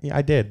 No,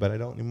 I did, but I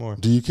don't anymore.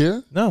 Do you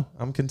care? No,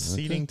 I'm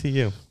conceding to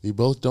you. We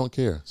both don't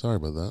care. Sorry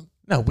about that.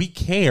 No, we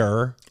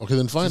care. Okay,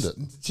 then find it.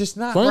 Just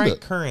not Find right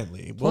it.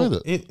 currently. Find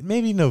it.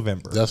 Maybe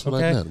November. That's what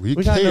okay? I meant. We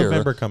got care,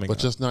 November coming but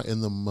up. just not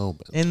in the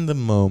moment. In the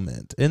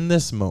moment. In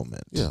this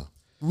moment. Yeah.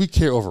 We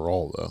care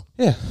overall, though.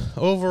 Yeah,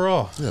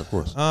 overall. Yeah, of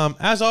course.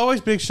 As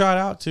always, big shout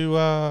out to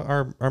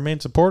our main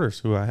supporters,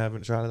 who I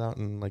haven't shouted out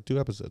in like 2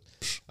 episodes.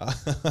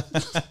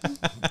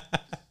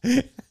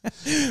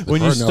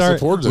 When you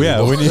start,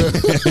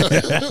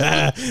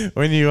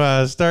 when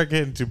you start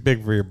getting too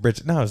big for your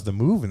britches. No, it's the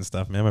move and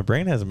stuff, man. My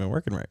brain hasn't been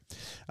working right.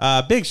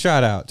 Big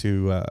shout out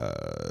to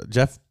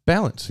Jeff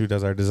Balance, who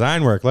does our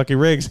design work. Lucky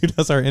Riggs, who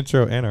does our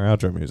intro and our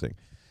outro music.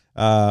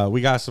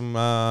 We got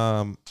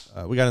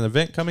an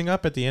event coming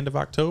up at the end of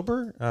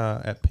October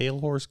at Pale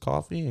Horse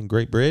Coffee in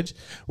Great Bridge.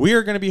 We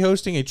are going to be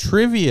hosting a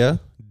trivia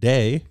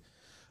day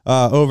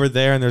over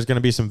there, and there's going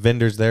to be some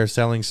vendors there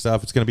selling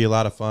stuff. It's going to be a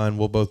lot of fun.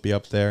 We'll both be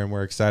up there, and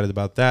we're excited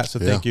about that. So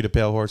thank you to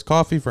Pale Horse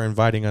Coffee for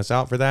inviting us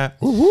out for that.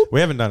 Woo-hoo.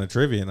 We haven't done a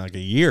trivia in like a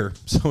year,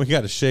 so we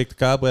got to shake the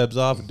cobwebs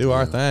off and do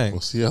our thing.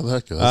 We'll see how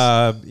that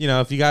goes.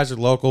 If you guys are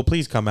local,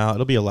 please come out.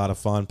 It'll be a lot of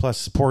fun. Plus,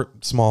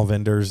 support small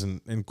vendors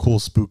and cool,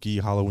 spooky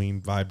Halloween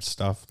vibe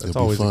stuff. That's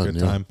always a good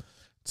time.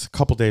 It's a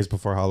couple days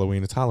before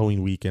Halloween. It's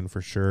Halloween weekend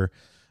for sure.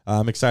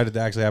 I'm excited to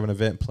actually have an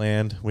event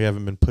planned. We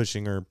haven't been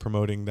pushing or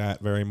promoting that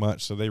very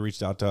much, so they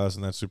reached out to us,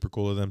 and that's super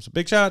cool of them. So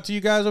big shout out to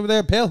you guys over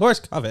there, Pale Horse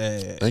Coffee.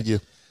 Thank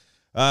you.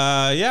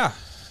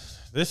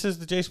 This is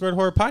the J Squared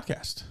Horror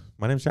Podcast.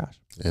 My name's Josh.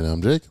 And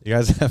I'm Jake. You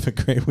guys have a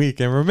great week,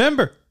 and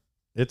remember,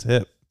 it's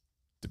hip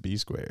to be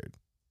squared.